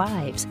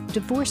 wives,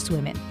 divorced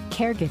women,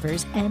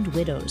 caregivers, and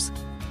widows.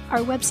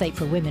 Our website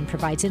for women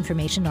provides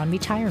information on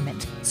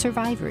retirement,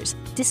 survivors,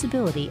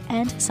 disability,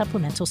 and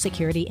supplemental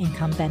security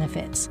income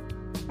benefits.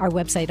 Our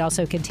website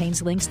also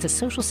contains links to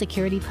Social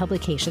Security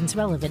publications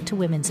relevant to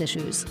women's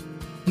issues.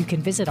 You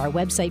can visit our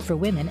website for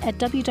women at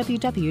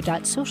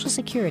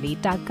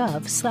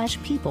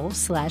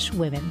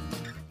www.socialsecurity.gov/people/women.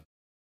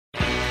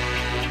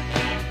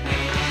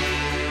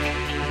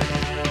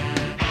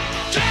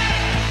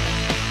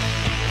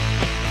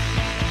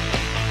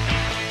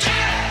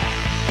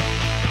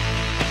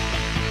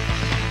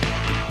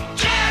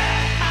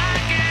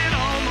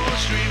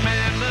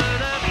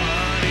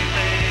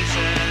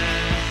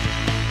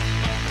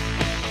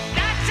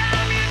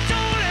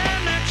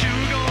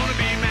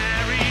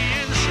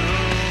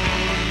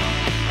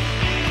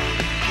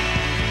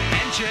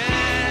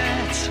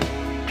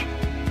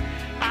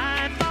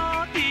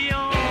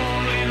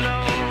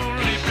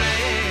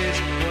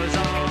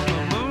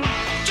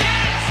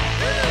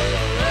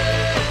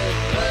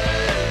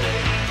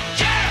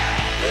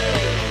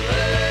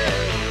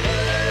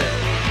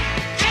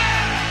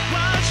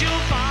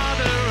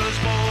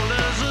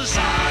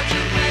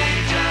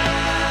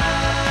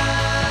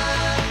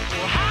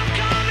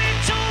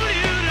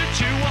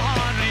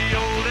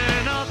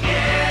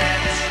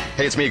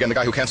 Hey, it's me again, the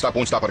guy who can't stop,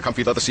 won't stop on a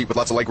comfy leather seat with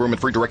lots of leg room and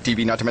free direct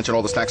TV, not to mention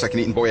all the snacks I can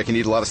eat, and boy, I can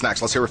eat a lot of snacks.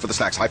 Let's hear it for the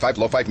snacks. High five,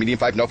 low five, medium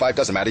five, no five,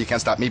 doesn't matter. You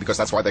can't stop me because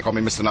that's why they call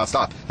me Mr.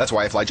 Nonstop. That's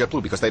why I fly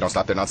JetBlue, because they don't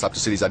stop. They're nonstop to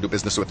cities I do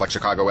business with, like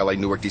Chicago, LA,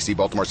 Newark, DC,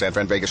 Baltimore, San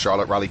Fran, Vegas,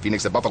 Charlotte, Raleigh,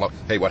 Phoenix, and Buffalo.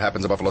 Hey, what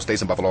happens in Buffalo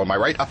stays in Buffalo, am I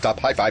right? Up top,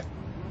 high five.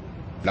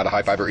 Not a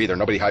high fiver either.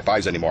 Nobody high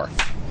fives anymore.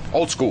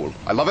 Old school.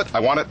 I love it,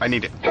 I want it, I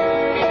need it.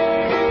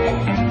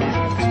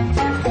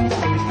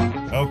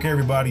 Okay,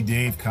 everybody,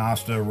 Dave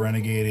Costa,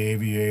 Renegade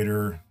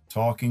Aviator,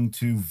 talking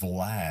to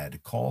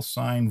Vlad, call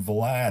sign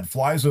Vlad.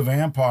 Flies a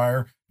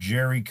vampire,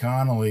 Jerry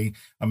Conley,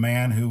 a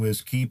man who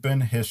is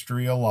keeping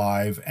history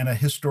alive and a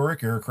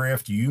historic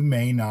aircraft you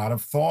may not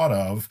have thought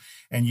of.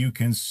 And you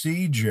can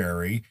see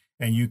Jerry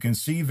and you can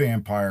see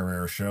vampire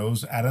air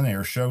shows at an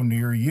air show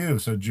near you.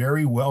 So,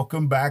 Jerry,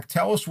 welcome back.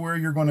 Tell us where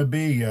you're going to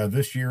be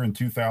this year in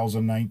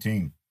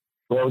 2019.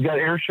 Well, we've got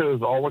air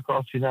shows all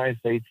across the United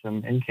States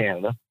and in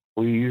Canada.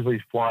 We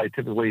usually fly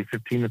typically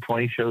 15 to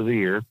 20 shows a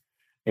year.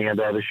 And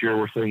this year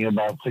we're sitting at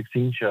about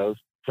 16 shows.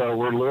 So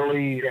we're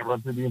literally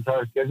run through the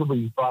entire schedule, but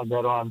you find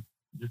that on,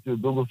 just do a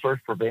Google search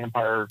for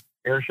Vampire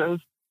Airshows.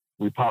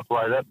 We pop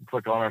right up and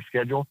click on our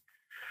schedule.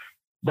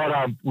 But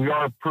we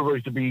are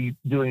privileged to be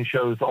doing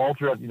shows all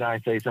throughout the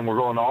United States, and we're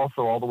going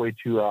also all the way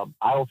to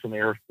Eielson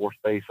Air Force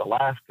Base,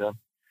 Alaska,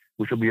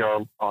 which will be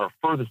our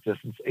furthest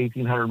distance,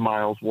 1,800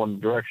 miles one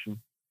direction.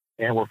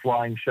 And we're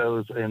flying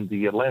shows in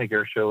the Atlantic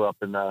Air Show up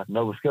in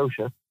Nova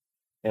Scotia.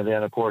 And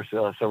then, of course,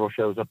 several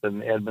shows up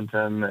in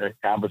Edmonton,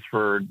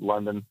 Abbotsford,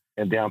 London,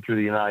 and down through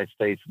the United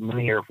States,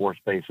 many Air Force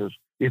bases.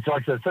 It's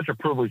like I said, such a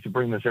privilege to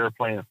bring this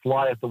airplane and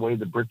fly it the way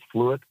the Brits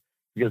flew it,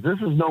 because this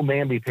is no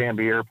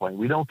mamby-pamby airplane.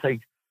 We don't take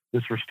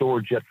this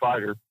restored jet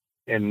fighter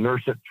and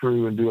nurse it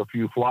through and do a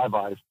few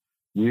flybys.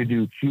 We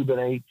do Cuban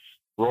 8s,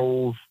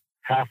 rolls,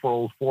 half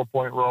rolls,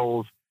 4-point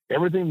rolls,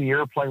 everything the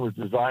airplane was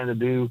designed to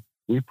do.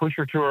 We push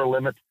her to her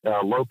limit.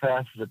 Low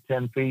passes at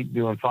 10 feet,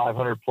 doing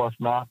 500-plus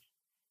knots.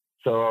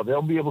 So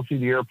they'll be able to see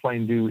the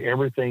airplane do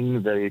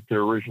everything they could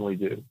originally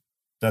do.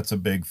 That's a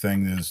big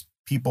thing. Is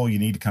people, you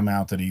need to come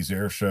out to these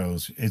air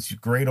shows. It's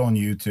great on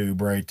YouTube,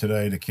 right?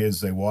 Today, the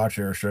kids, they watch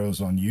air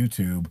shows on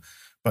YouTube,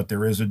 but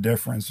there is a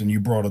difference. And you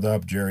brought it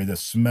up, Jerry, the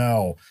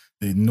smell,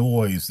 the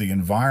noise, the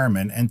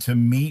environment, and to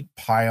meet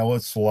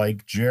pilots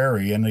like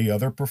Jerry and the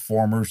other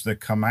performers that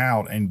come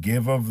out and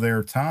give of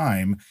their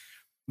time.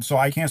 So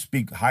I can't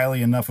speak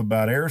highly enough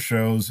about air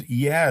shows.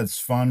 Yeah, it's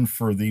fun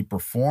for the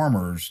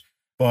performers,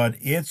 but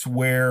it's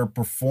where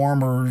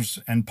performers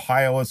and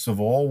pilots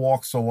of all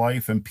walks of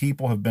life and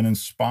people have been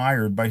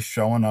inspired by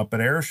showing up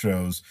at air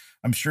shows.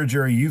 I'm sure,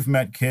 Jerry, you've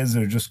met kids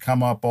that have just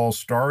come up all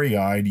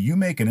starry-eyed. You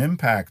make an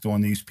impact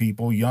on these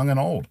people, young and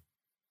old.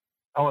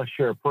 I want to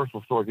share a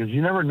personal story, because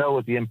you never know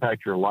what the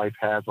impact your life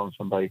has on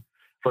somebody. A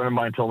friend of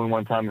mine told me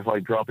one time it's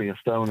like dropping a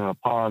stone in a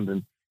pond,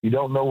 and you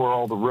don't know where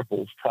all the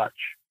ripples touch,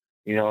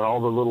 and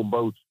all the little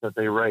boats that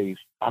they raise.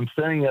 I'm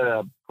standing at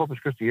a Corpus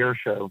Christi air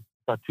show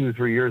about 2 or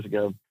 3 years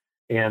ago,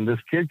 and this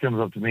kid comes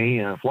up to me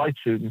in a flight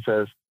suit and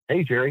says,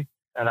 "Hey, Jerry."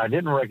 And I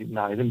didn't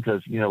recognize him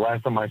because,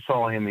 last time I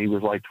saw him, he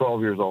was like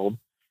 12 years old.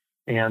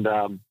 And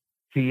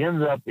he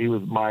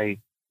was my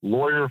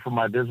lawyer for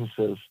my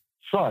business's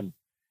son.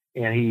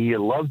 And he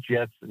loved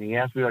jets, and he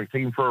asked me to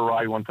take him for a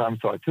ride one time.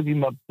 So I took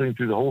him up through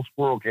the whole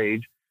squirrel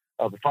cage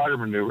of the fighter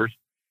maneuvers.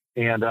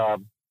 And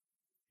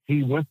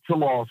he went to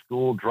law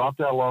school, dropped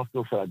out of law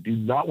school, said, "I do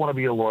not want to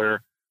be a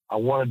lawyer. I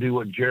want to do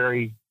what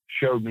Jerry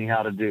showed me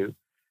how to do."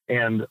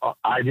 And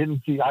I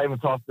haven't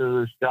talked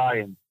to this guy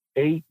in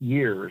 8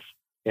 years.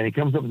 And he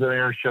comes up to an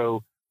air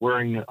show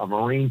wearing a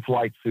Marine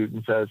flight suit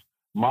and says,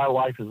 "My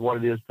life is what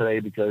it is today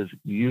because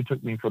you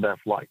took me for that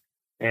flight."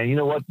 And you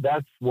know what?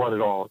 That's what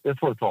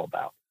it's all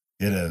about.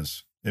 It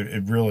is.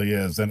 It really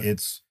is. And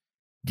it's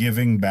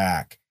giving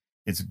back.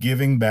 It's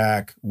giving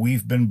back.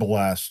 We've been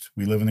blessed.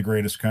 We live in the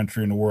greatest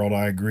country in the world.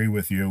 I agree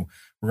with you.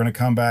 We're going to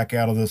come back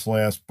out of this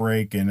last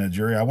break. And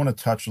Jerry, I want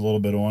to touch a little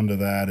bit onto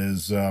that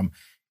is,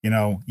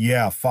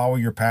 follow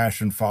your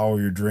passion, follow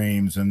your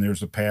dreams. And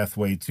there's a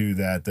pathway to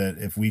that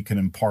if we can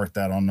impart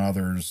that on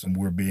others, and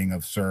we're being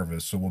of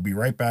service. So we'll be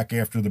right back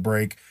after the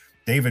break.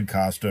 David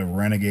Costa,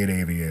 Renegade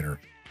Aviator.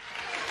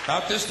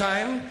 About this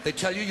time, they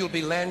tell you you'll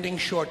be landing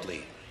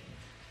shortly.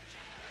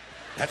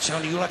 That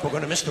sound to you like we're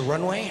going to miss the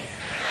runway?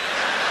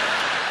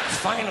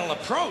 Final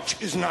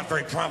approach is not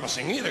very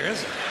promising either,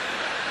 is it?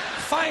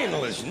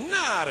 Final is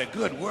not a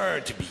good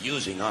word to be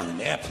using on an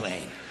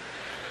airplane.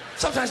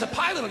 Sometimes the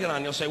pilot will get on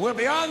and you'll say, "We'll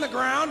be on the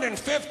ground in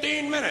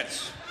 15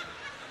 minutes.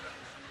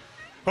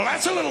 Well,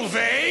 that's a little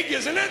vague,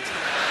 isn't it?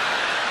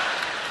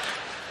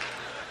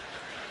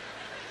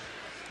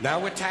 Now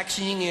we're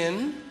taxiing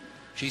in.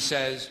 She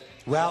says,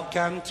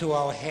 "Welcome to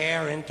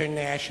O'Hare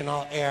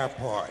International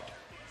Airport."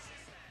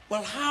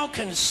 Well, how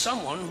can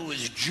someone who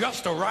is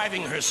just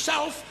arriving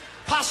herself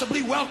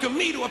possibly welcome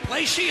me to a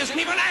place she isn't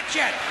even at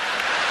yet?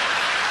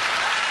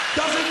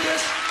 Doesn't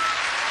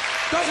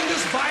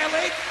this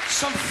violate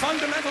some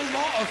fundamental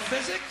law of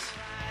physics?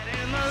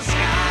 In the sky,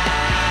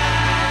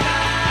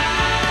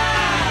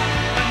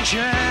 a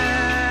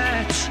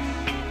jet.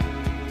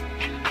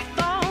 I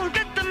thought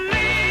that the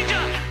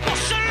major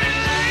was a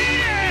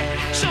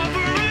lady, so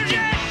for a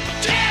jet.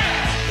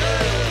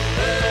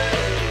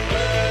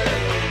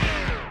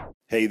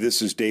 Hey,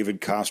 this is David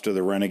Costa,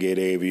 the Renegade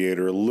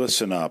Aviator.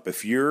 Listen up.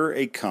 If you're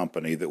a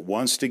company that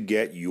wants to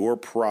get your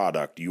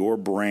product, your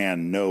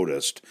brand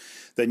noticed,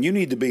 then you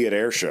need to be at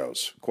air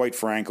shows. Quite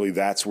frankly,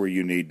 that's where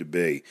you need to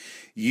be.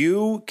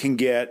 You can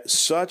get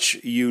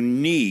such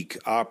unique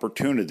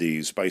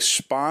opportunities by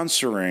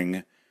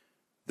sponsoring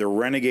the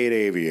Renegade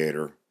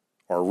Aviator,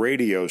 our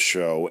radio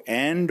show,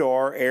 and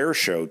our air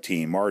show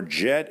team, our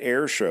jet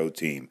air show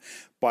team,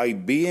 by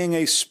being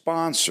a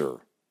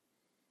sponsor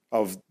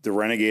of the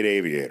Renegade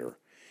Aviator.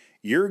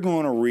 You're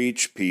going to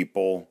reach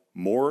people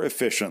more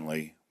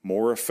efficiently,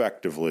 more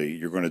effectively.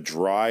 You're going to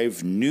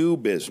drive new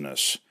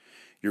business.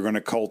 You're going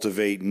to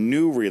cultivate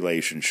new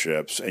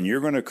relationships, and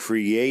you're going to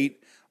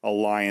create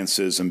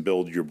alliances and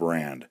build your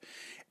brand.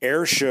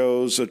 Air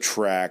shows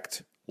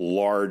attract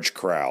large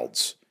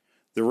crowds.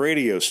 The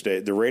radio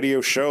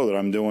show that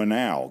I'm doing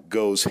now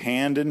goes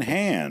hand in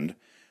hand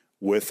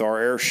with our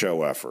air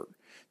show effort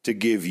to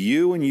give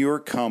you and your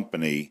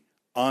company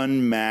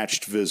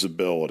unmatched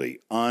visibility,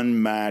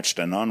 unmatched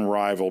and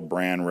unrivaled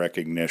brand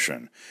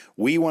recognition.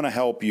 We want to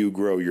help you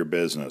grow your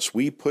business.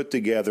 We put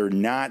together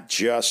not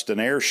just an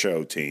air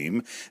show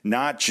team,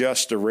 not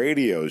just a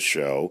radio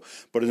show,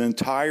 but an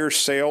entire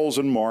sales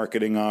and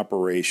marketing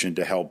operation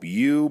to help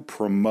you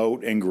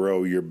promote and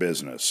grow your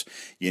business.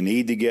 You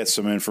need to get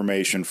some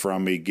information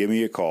from me. Give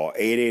me a call,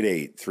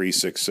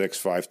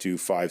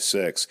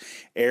 888-366-5256.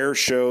 Air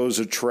shows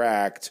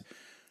attract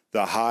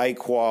the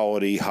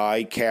high-quality,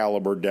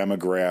 high-caliber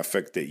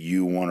demographic that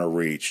you want to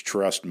reach.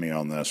 Trust me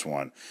on this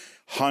one.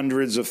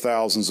 Hundreds of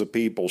thousands of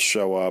people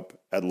show up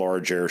at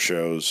large air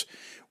shows.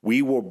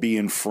 We will be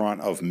in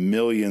front of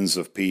millions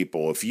of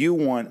people. If you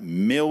want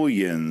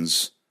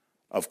millions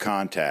of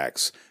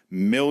contacts,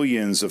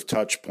 millions of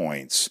touch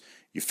points,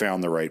 you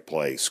found the right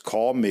place.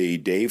 Call me,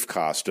 Dave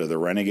Costa, the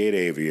Renegade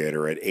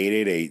Aviator, at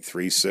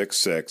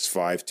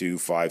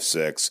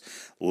 888-366-5256.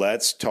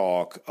 Let's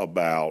talk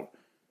about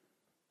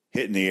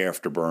hitting the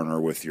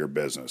afterburner with your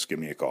business. Give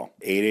me a call.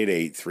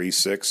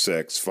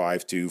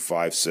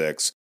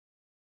 888-366-5256.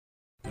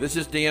 This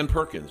is Dan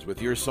Perkins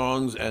with your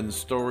Songs and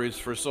Stories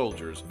for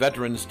Soldiers,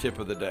 Veterans Tip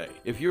of the Day.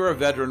 If you're a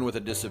veteran with a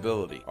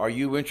disability, are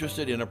you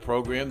interested in a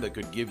program that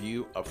could give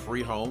you a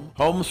free home?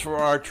 Homes for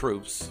Our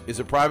Troops is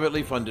a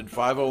privately funded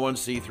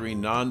 501c3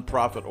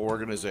 nonprofit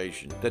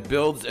organization that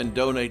builds and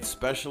donates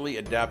specially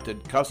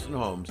adapted custom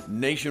homes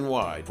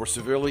nationwide for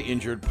severely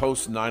injured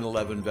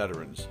post-9/11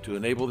 veterans to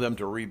enable them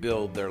to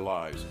rebuild their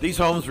lives. These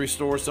homes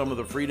restore some of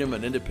the freedom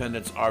and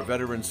independence our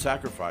veterans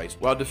sacrificed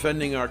while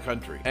defending our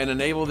country and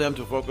enable them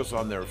to focus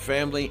on their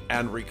family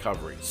and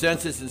recovery.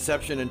 Since its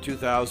inception in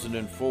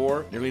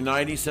 2004, nearly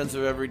 90 cents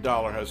of every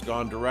dollar has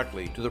gone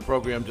directly to the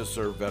program to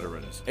serve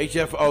veterans.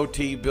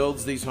 HFOT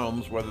builds these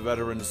homes where the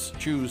veterans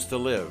choose to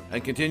live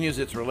and continues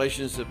its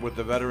relationship with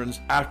the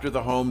veterans after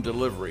the home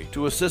delivery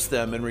to assist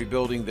them in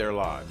rebuilding their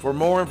lives. For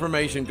more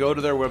information, go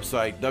to their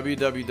website,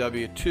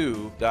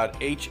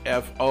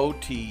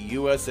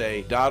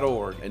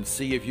 www.hfotusa.org, and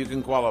see if you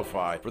can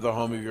qualify for the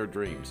home of your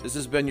dreams. This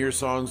has been your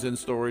Songs and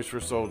Stories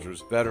for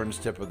Soldiers, Veterans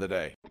Tip of the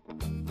Day.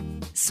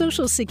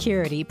 Social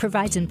Security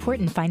provides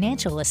important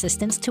financial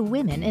assistance to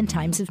women in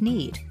times of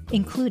need,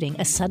 including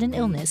a sudden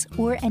illness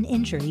or an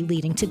injury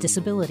leading to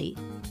disability.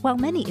 While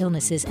many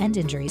illnesses and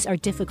injuries are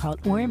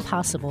difficult or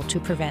impossible to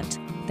prevent,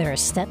 there are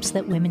steps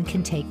that women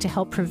can take to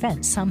help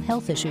prevent some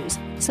health issues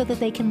so that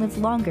they can live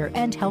longer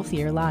and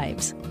healthier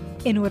lives.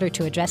 In order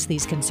to address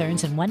these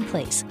concerns in one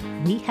place,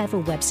 we have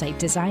a website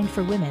designed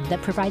for women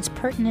that provides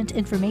pertinent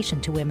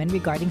information to women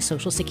regarding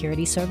Social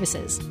Security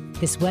services.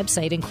 This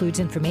website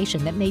includes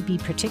information that may be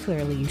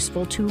particularly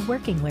useful to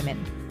working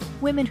women,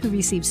 women who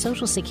receive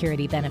Social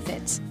Security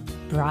benefits,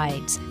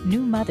 brides, new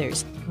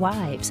mothers,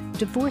 wives,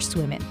 divorced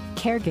women,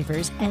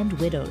 caregivers, and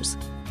widows.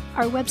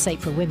 Our website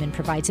for women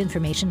provides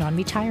information on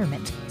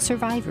retirement,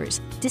 survivors,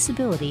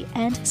 disability,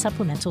 and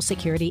supplemental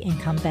security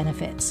income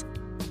benefits.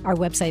 Our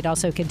website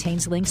also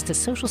contains links to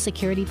Social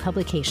Security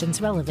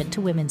publications relevant to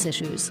women's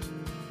issues.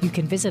 You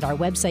can visit our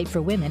website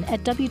for women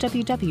at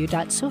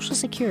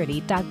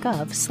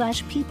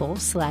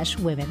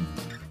www.socialsecurity.gov/people/women.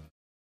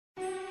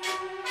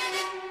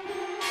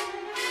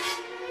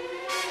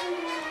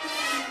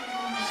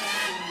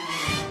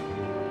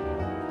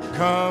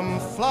 Come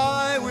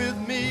fly with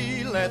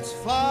me, let's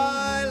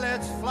fly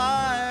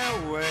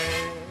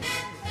away.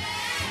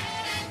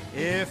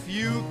 If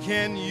you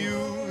can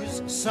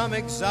use some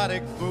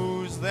exotic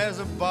booze, there's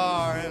a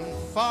bar in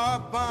far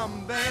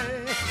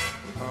Bombay.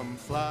 Come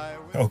fly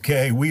with me.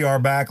 Okay, we are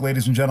back,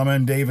 ladies and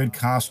gentlemen. David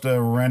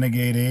Costa,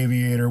 Renegade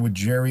Aviator, with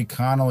Jerry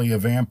Conley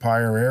of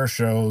Vampire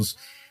Airshows.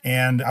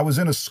 And I was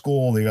in a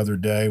school the other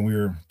day, and we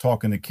were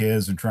talking to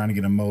kids and trying to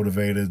get them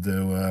motivated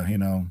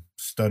to,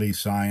 study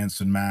science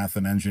and math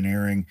and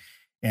engineering.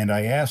 And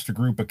I asked a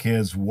group of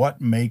kids, what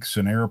makes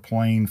an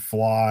airplane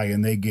fly?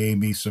 And they gave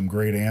me some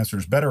great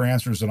answers, better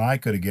answers than I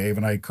could have gave.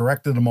 And I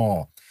corrected them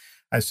all.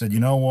 I said, you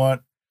know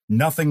what?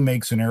 Nothing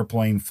makes an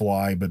airplane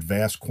fly but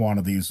vast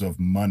quantities of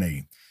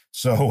money.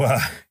 So,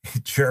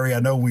 Jerry, I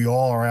know we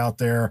all are out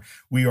there.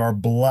 We are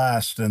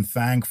blessed and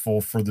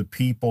thankful for the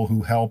people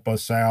who help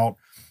us out.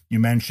 You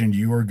mentioned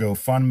your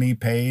GoFundMe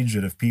page,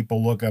 and if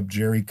people look up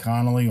Jerry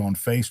Conley on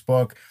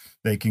Facebook,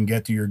 they can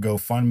get to your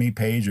GoFundMe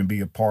page and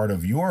be a part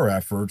of your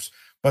efforts.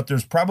 But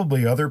there's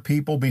probably other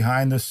people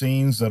behind the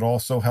scenes that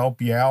also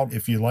help you out.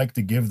 If you'd like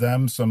to give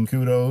them some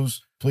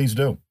kudos, please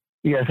do.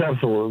 Yes,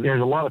 absolutely.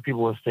 There's a lot of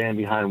people that stand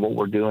behind what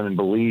we're doing and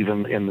believe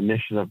in the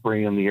mission of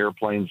bringing the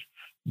airplanes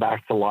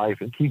back to life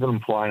and keeping them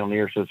flying on the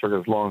air circuit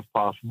as long as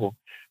possible.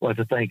 I'd like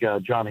to thank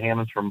John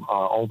Hammonds from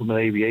Ultimate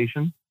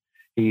Aviation.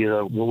 He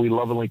what we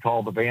lovingly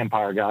call the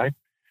vampire guy.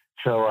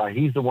 So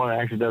he's the one that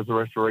actually does the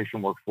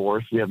restoration work for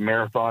us. We have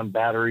Marathon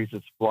Batteries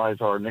that supplies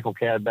our nickel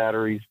cad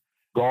batteries,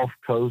 Gulf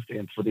Coast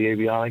and for the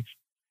avionics,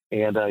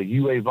 and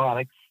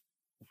UAvonics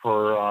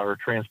for our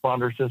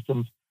transponder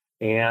systems,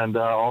 and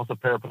also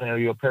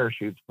Paraplaneo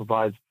Parachutes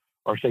provides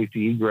our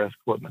safety egress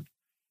equipment.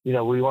 We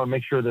want to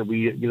make sure that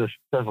we give a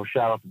special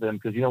shout out to them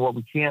because,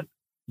 we can't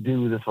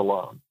do this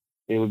alone.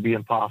 It would be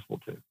impossible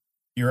to.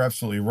 You're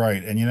absolutely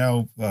right.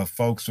 And,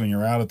 folks, when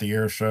you're out at the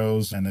air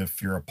shows, and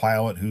if you're a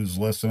pilot who's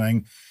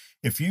listening,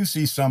 if you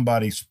see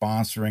somebody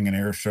sponsoring an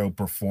air show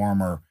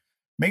performer,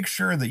 make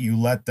sure that you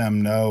let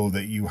them know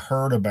that you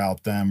heard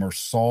about them or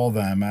saw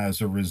them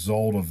as a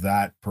result of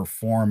that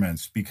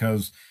performance,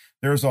 because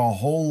there's a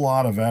whole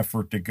lot of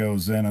effort that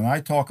goes in. And I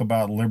talk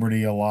about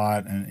liberty a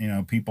lot,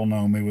 and, people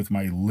know me with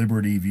my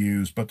liberty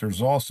views, but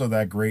there's also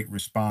that great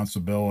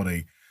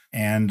responsibility.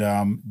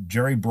 And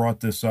Jerry brought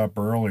this up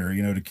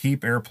earlier, to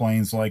keep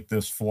airplanes like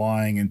this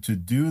flying and to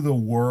do the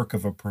work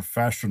of a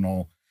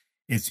professional.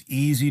 It's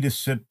easy to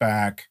sit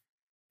back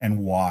and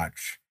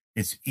watch.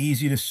 It's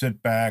easy to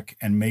sit back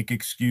and make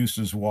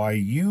excuses why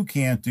you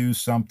can't do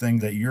something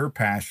that you're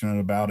passionate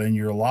about in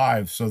your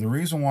lives. So the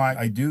reason why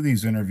I do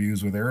these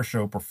interviews with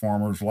airshow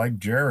performers like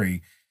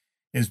Jerry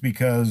is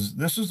because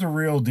this is the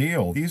real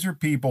deal. These are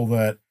people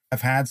that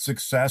have had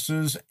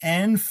successes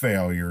and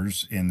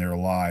failures in their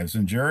lives.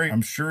 And Jerry,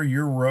 I'm sure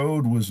your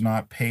road was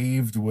not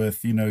paved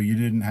with, you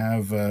didn't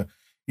have,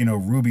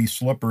 ruby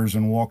slippers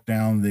and walk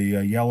down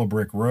the yellow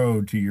brick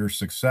road to your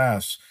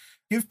success.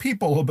 Give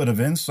people a little bit of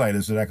insight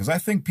as to that, because I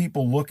think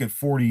people look at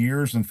 40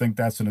 years and think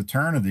that's an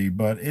eternity,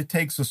 but it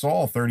takes us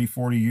all 30,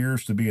 40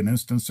 years to be an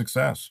instant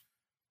success.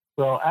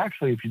 Well,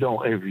 actually, if we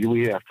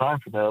have time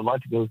for that, I'd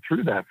like to go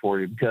through that for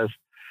you because,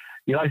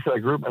 I said I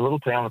grew up in a little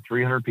town of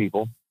 300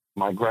 people.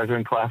 My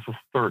graduating class was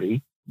 30.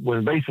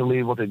 When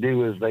basically what they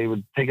do is they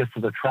would take us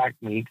to the track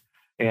meet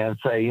and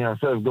say,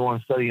 instead of going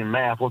and studying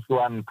math, let's go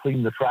out and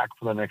clean the track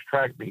for the next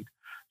track meet.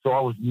 So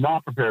I was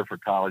not prepared for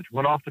college,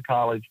 went off to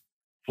college,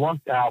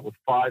 flunked out with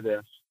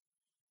 5S,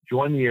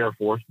 joined the Air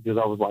Force because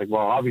I was like,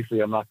 well,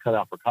 obviously I'm not cut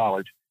out for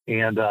college,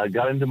 and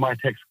got into my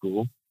tech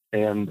school,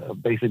 and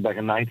basically back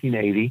in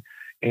 1980,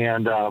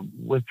 and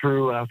went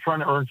through, and I was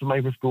trying to earn some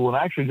money for school and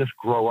actually just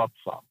grow up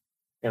some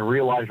and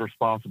realize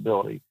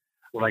responsibility.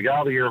 When I got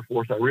out of the Air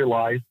Force, I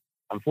realized,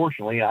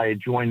 unfortunately, I had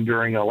joined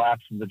during a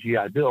lapse in the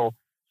GI Bill,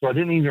 so I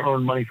didn't even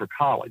earn money for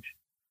college.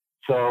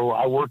 So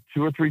I worked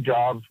 2 or 3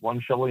 jobs, one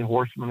shoveling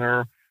horse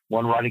manure,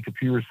 one writing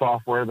computer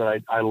software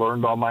that I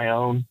learned on my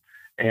own,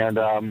 and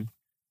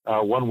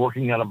one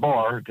working at a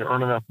bar to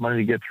earn enough money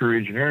to get through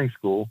engineering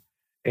school.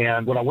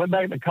 And when I went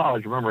back to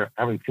college, remember,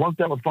 having flunked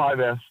out with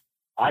 5S,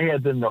 I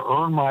had then to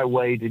earn my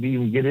way to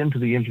even get into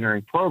the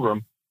engineering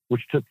program,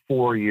 which took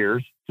 4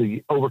 years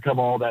to overcome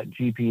all that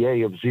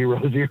GPA of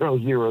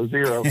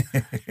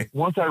 0.0000.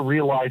 Once I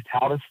realized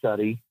how to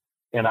study,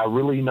 and I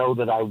really know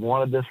that I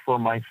wanted this for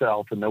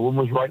myself, and no one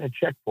was writing a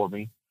check for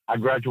me, I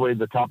graduated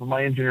the top of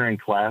my engineering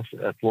class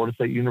at Florida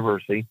State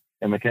University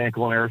in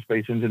mechanical and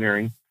aerospace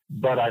engineering,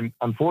 but I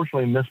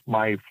unfortunately missed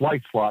my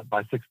flight slot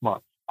by 6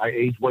 months. I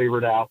age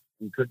wavered out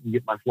and couldn't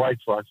get my flight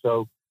slot.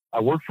 So I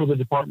worked for the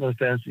Department of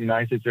Defense, the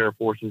United States Air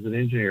Force as an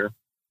engineer,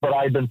 but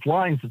I had been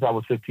flying since I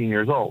was 15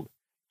 years old.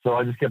 So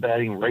I just kept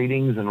adding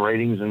ratings, and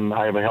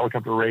I have a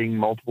helicopter rating,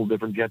 multiple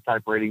different jet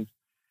type ratings.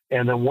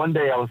 And then one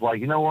day I was like,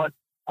 you know what?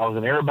 I was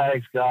an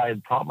aerobatics guy.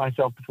 I'd taught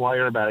myself to fly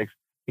aerobatics.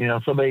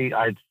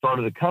 I'd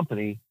started a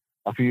company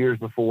a few years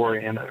before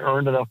and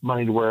earned enough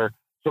money to where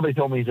somebody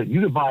told me, he said, you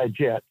could buy a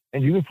jet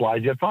and you can fly a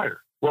jet fighter.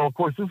 Well, of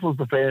course, this was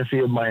the fantasy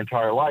of my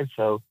entire life.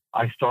 So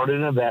I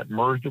started into that,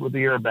 merged it with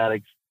the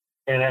aerobatics.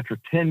 And after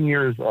 10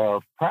 years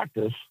of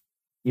practice,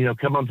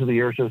 come onto the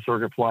airshow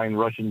circuit flying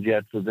Russian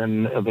jets and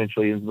then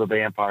eventually into the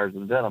Vampires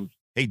and Venoms.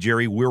 Hey,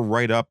 Jerry, we're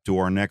right up to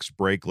our next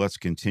break. Let's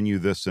continue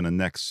this in a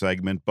next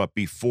segment. But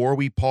before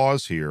we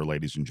pause here,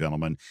 ladies and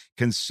gentlemen,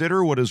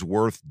 consider what is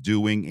worth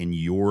doing in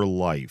your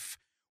life.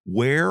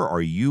 Where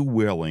are you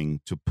willing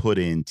to put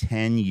in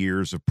 10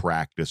 years of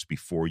practice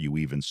before you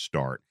even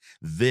start?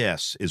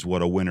 This is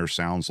what a winner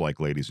sounds like,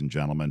 ladies and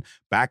gentlemen.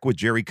 Back with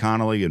Jerry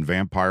Conley and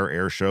Vampire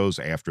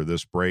Airshows after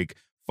this break.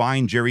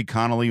 Find Jerry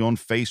Conley on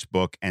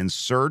Facebook and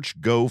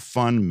search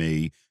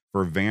GoFundMe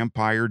for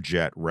Vampire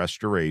Jet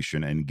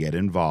Restoration and get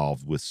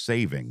involved with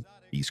saving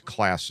these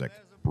classic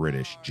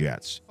British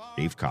jets.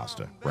 Dave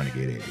Costa,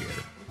 Renegade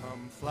Aviator.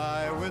 Come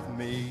fly with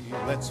me,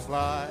 let's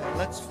fly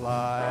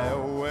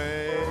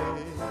away.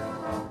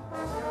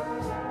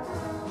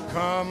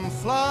 Come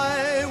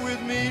fly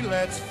with me,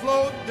 let's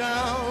float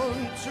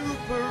down to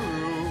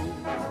Peru.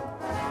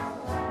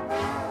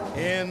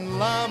 In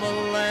Llama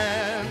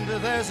Land,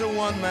 there's a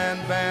one-man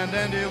band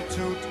and he'll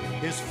toot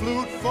his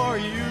flute for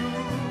you.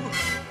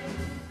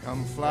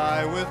 Come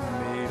fly with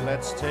me,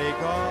 let's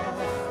take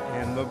off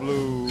in the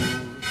blue.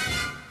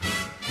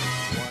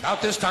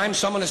 About this time,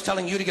 someone is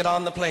telling you to get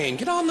on the plane.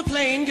 Get on the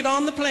plane, get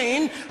on the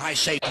plane. I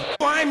say,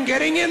 I'm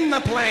getting in the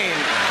plane.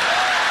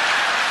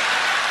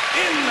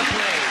 In the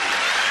plane.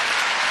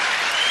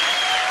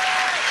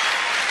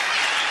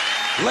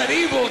 Let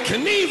Evel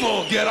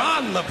Knievel get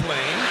on the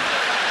plane.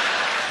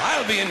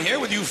 I'll be in here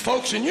with you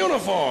folks in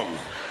uniform.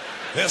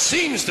 There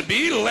seems to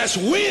be less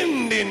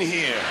wind in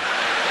here.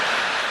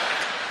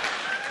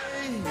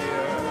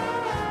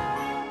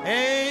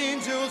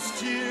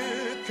 Angels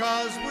cheer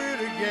 'cause we're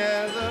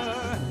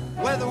together.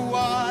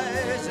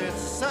 Weather-wise, skies,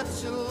 it's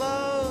such a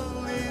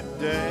lovely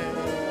day.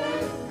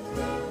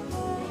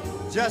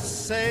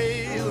 Just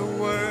say the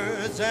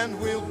words and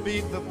we'll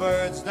beat the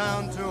birds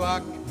down to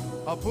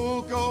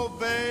Acapulco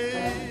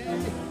Bay.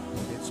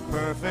 It's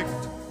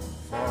perfect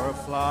for a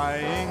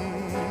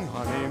flying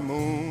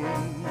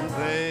honeymoon,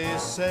 they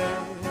say.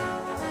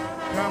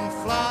 Come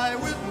fly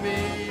with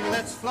me,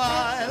 let's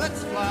fly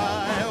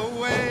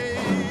away.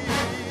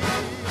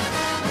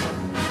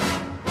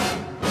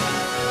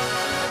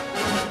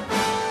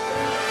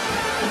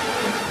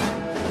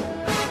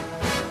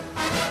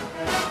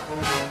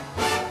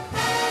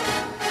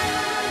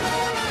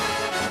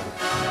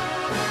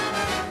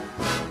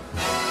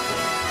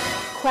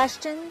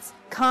 Questions,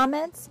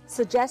 comments,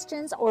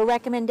 suggestions, or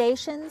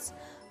recommendations?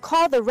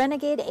 Call the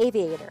Renegade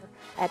Aviator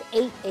at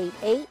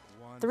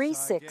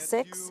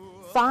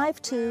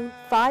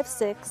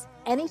 888-366-5256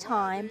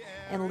 anytime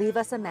and leave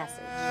us a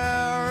message.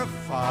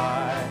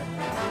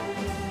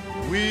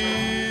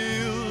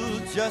 We'll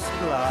just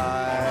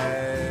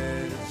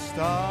glide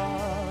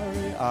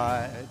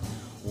starry-eyed.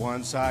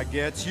 Once I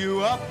get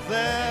you up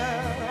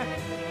there,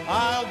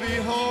 I'll be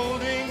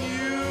holding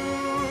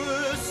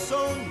you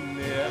so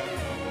near.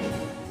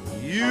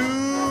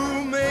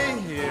 You may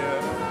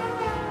hear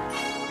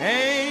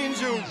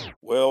angels.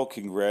 Well,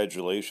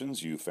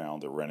 congratulations. You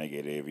found the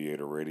Renegade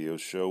Aviator radio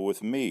show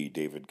with me,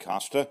 David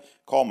Costa.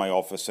 Call my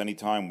office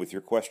anytime with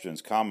your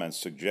questions, comments,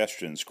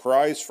 suggestions,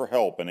 cries for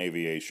help in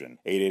aviation.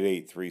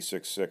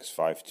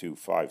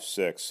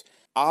 888-366-5256.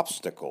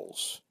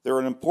 Obstacles. They're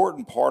an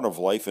important part of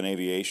life in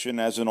aviation,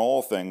 as in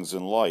all things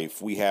in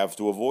life. We have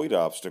to avoid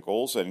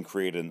obstacles and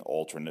create an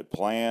alternate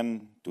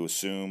plan to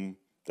assume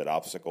that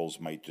obstacles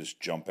might just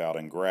jump out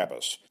and grab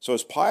us. So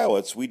as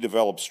pilots, we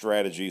develop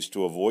strategies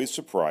to avoid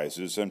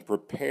surprises and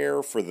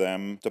prepare for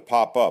them to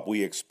pop up.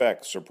 We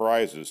expect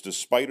surprises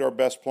despite our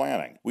best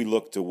planning. We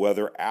look to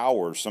weather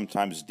hours,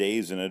 sometimes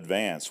days in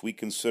advance. We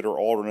consider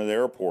alternate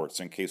airports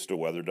in case the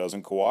weather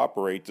doesn't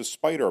cooperate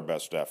despite our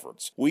best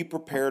efforts. We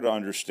prepare to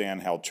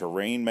understand how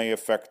terrain may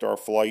affect our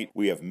flight.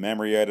 We have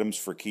memory items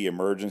for key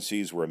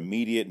emergencies where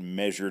immediate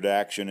measured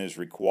action is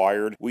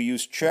required. We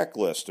use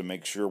checklists to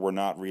make sure we're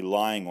not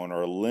relying on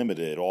our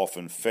limited,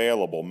 often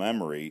failable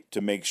memory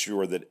to make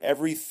sure that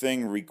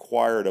everything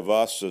required of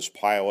us as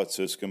pilots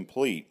is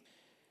complete.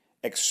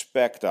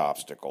 Expect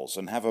obstacles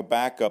and have a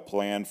backup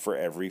plan for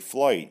every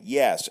flight.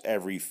 Yes,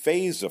 every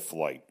phase of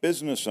flight.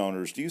 Business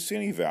owners, do you see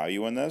any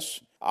value in this?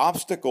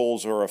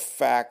 Obstacles are a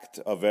fact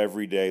of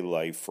everyday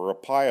life for a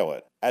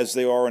pilot, as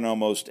they are in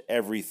almost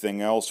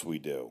everything else we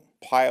do.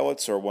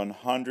 Pilots are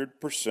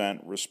 100%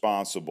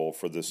 responsible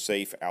for the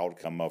safe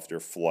outcome of their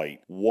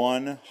flight.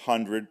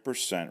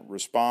 100%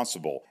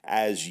 responsible,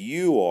 as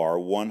you are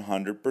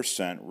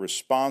 100%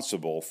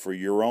 responsible for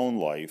your own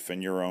life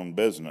and your own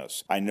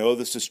business. I know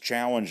this is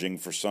challenging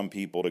for some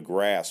people to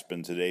grasp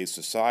in today's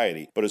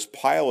society, but as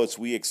pilots,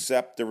 we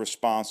accept the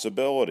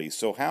responsibility.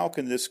 So how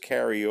can this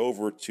carry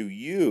over to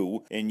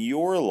you in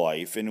your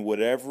life in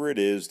whatever it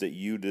is that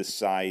you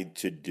decide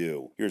to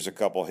do? Here's a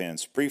couple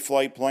hints.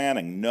 Pre-flight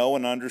planning. Know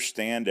and understand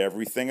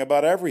everything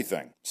about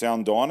everything.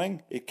 Sound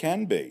daunting? It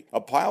can be.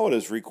 A pilot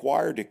is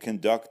required to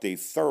conduct a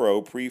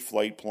thorough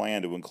pre-flight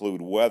plan to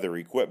include weather,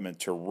 equipment,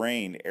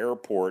 terrain,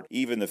 airport,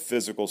 even the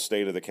physical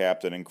state of the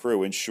captain and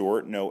crew. In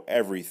short, know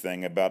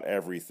everything about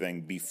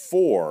everything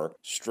before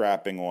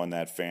strapping on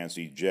that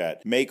fancy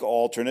jet. Make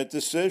alternate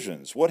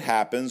decisions. What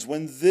happens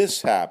when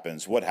this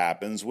happens? What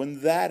happens when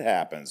that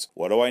happens?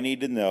 What do I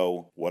need to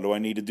know? What do I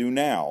need to do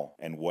now?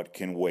 And what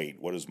can wait?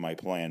 What is my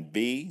plan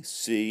B,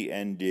 C,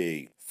 and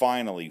D?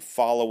 Finally,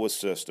 follow a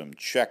system,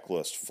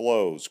 checklist,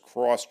 flows,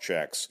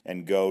 cross-checks,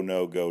 and go,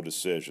 no-go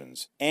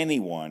decisions.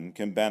 Anyone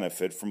can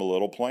benefit from a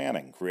little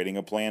planning, creating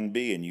a plan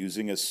B, and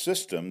using a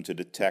system to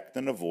detect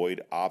and avoid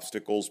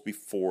obstacles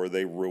before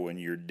they ruin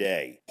your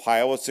day.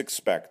 Pilots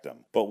expect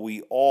them, but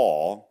we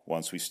all,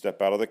 once we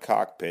step out of the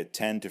cockpit,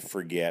 tend to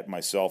forget,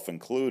 myself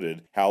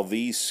included, how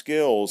these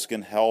skills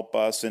can help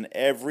us in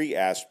every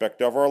aspect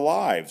of our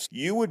lives.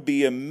 You would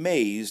be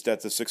amazed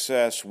at the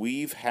success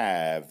we've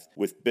had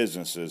with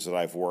businesses that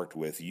I've worked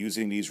with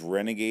using these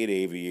Renegade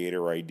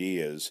Aviator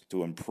ideas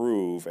to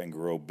improve and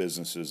grow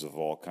businesses of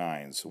all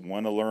kinds.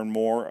 Want to learn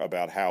more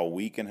about how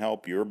we can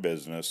help your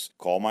business?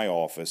 Call my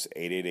office,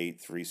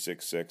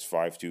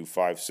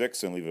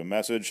 888-366-5256, and leave a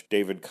message.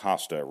 David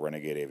Costa,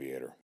 Renegade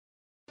Aviator.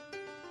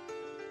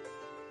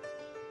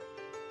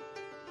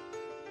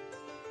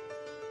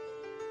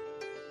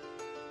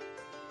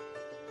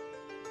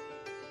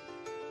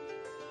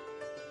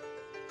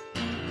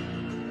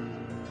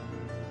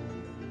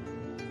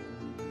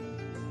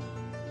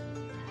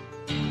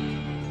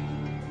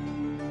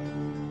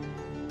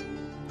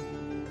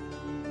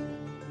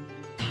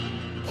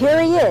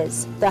 Here he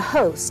is, the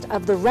host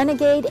of the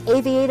Renegade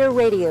Aviator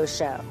radio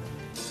show,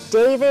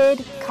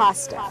 David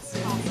Costa.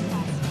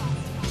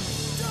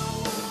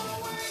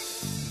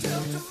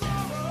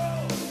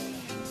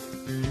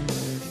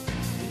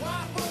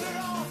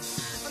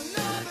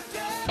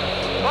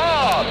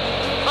 Bob,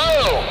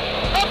 boom,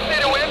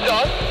 upstate wind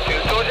on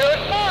 2 soldiers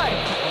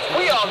 5.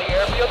 We on the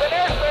airfield and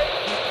airspace.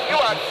 You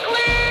are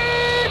clear.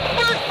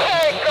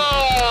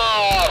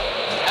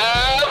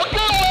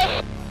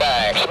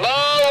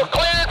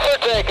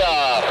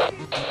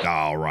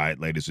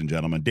 ladies and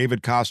gentlemen.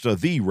 David Costa,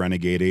 the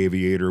Renegade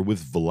Aviator,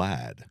 with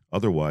Vlad,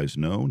 otherwise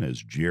known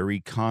as Jerry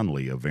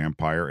Conley of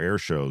Vampire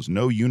Airshows.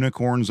 No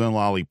unicorns and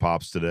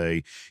lollipops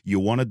today. You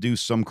want to do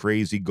some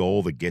crazy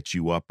goal that gets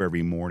you up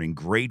every morning,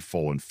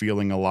 grateful and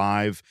feeling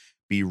alive?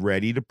 Be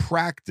ready to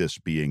practice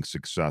being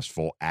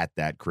successful at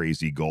that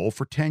crazy goal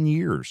for 10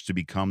 years to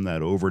become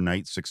that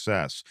overnight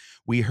success.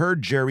 We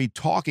heard Jerry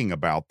talking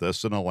about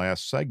this in the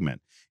last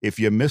segment. If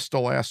you missed the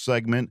last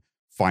segment,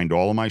 find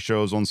all of my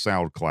shows on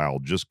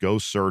SoundCloud. Just go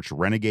search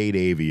Renegade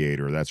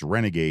Aviator. That's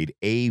Renegade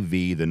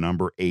AV, the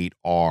number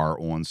 8R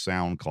on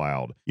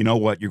SoundCloud. You know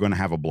what? You're going to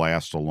have a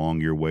blast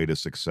along your way to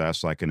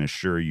success. I can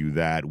assure you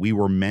that. We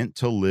were meant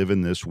to live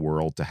in this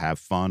world to have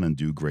fun and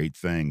do great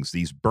things.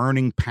 These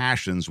burning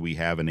passions we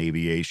have in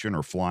aviation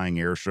or flying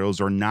air shows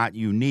are not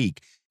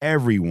unique.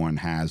 Everyone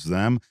has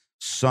them.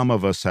 Some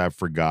of us have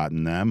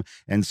forgotten them,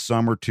 and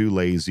some are too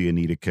lazy and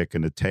need a kick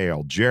in the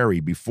tail. Jerry,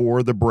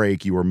 before the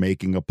break, you were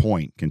making a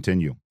point.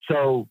 Continue.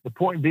 So the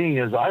point being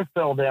is I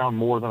fell down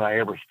more than I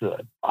ever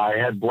stood. I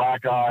had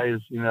black eyes,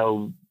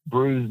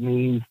 bruised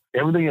knees,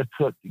 everything it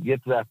took to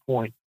get to that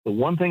point. The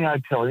one thing I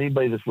tell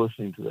anybody that's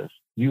listening to this,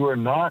 you are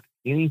not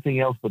anything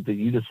else but that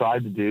you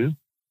decide to do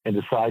and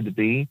decide to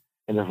be.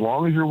 And as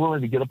long as you're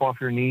willing to get up off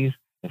your knees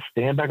and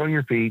stand back on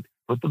your feet,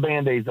 put the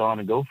Band-Aids on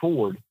and go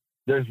forward,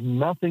 there's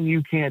nothing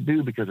you can't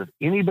do, because if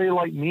anybody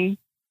like me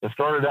that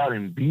started out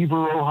in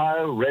Beaver,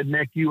 Ohio,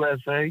 redneck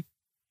USA,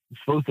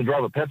 supposed to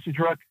drive a Pepsi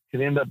truck, could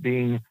end up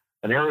being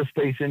an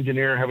aerospace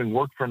engineer, having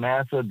worked for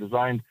NASA,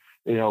 designed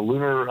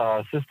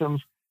lunar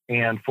systems,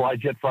 and fly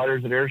jet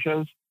fighters at air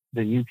shows,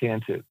 then you can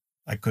too.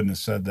 I couldn't have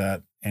said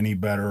that any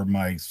better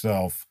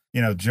myself.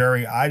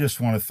 Jerry, I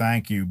just want to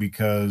thank you,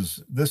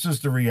 because this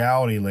is the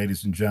reality,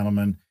 ladies and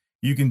gentlemen.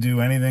 You can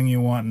do anything you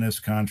want in this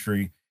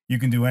country. You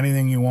can do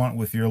anything you want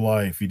with your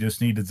life. You just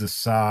need to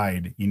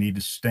decide. You need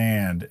to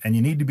stand, and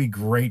you need to be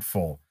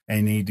grateful, and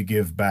you need to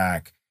give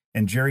back.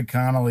 And Jerry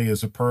Conley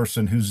is a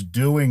person who's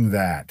doing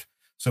that.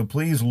 So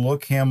please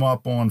look him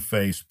up on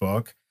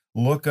Facebook,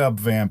 look up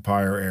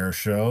Vampire Air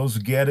Shows,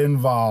 get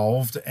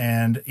involved,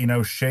 and,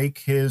 shake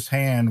his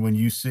hand when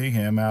you see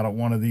him out at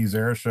one of these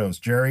air shows.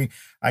 Jerry,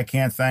 I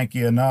can't thank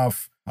you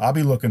enough. I'll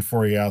be looking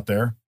for you out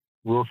there.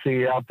 We'll see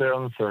you out there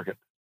on the circuit.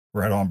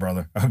 Right on,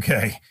 brother.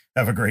 Okay.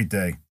 Have a great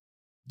day.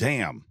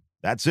 Damn,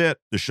 that's it.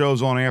 The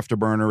show's on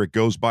Afterburner. It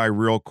goes by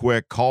real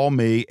quick. Call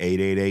me,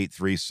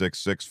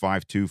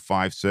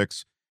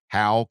 888-366-5256.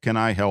 How can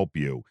I help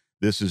you?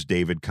 This is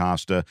David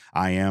Costa.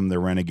 I am the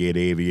Renegade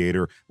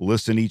Aviator.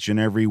 Listen each and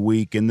every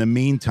week. In the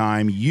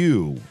meantime,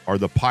 you are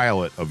the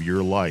pilot of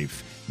your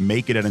life.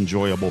 Make it an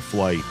enjoyable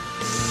flight.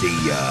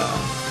 See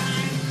ya.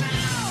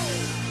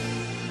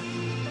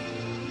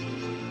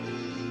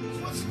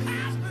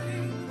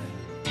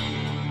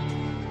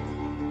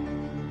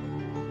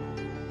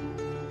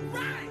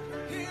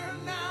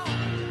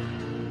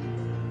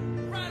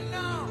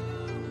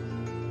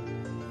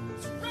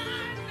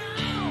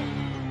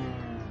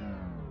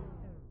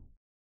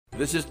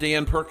 This is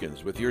Dan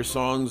Perkins with your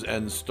Songs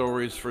and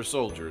Stories for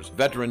Soldiers,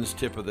 Veterans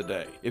Tip of the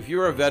Day. If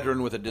you're a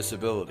veteran with a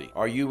disability,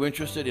 are you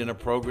interested in a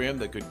program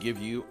that could give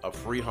you a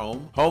free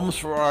home? Homes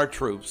for Our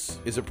Troops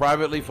is a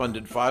privately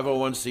funded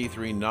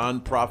 501c3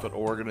 nonprofit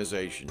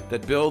organization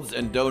that builds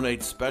and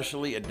donates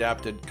specially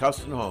adapted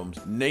custom homes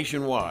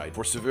nationwide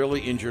for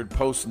severely injured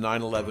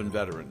post-9/11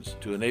 veterans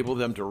to enable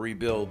them to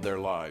rebuild their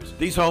lives.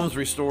 These homes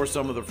restore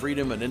some of the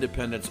freedom and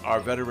independence our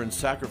veterans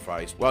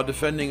sacrificed while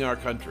defending our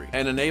country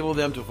and enable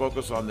them to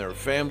focus on their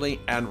family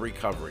and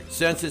recovery.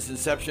 Since its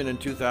inception in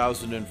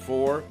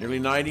 2004, nearly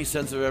 90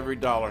 cents of every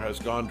dollar has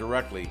gone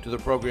directly to the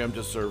program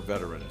to serve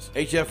veterans.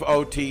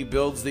 HFOT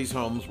builds these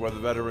homes where the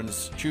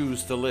veterans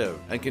choose to live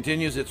and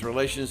continues its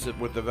relationship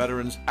with the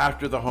veterans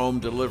after the home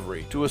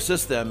delivery to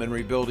assist them in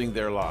rebuilding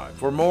their lives.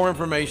 For more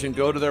information,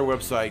 go to their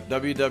website,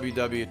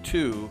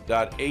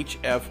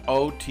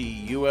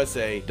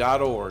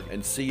 www.hfotusa.org,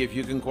 and see if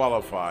you can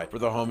qualify for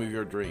the home of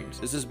your dreams.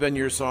 This has been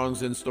your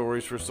Songs and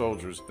Stories for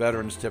Soldiers,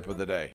 Veterans Tip of the Day.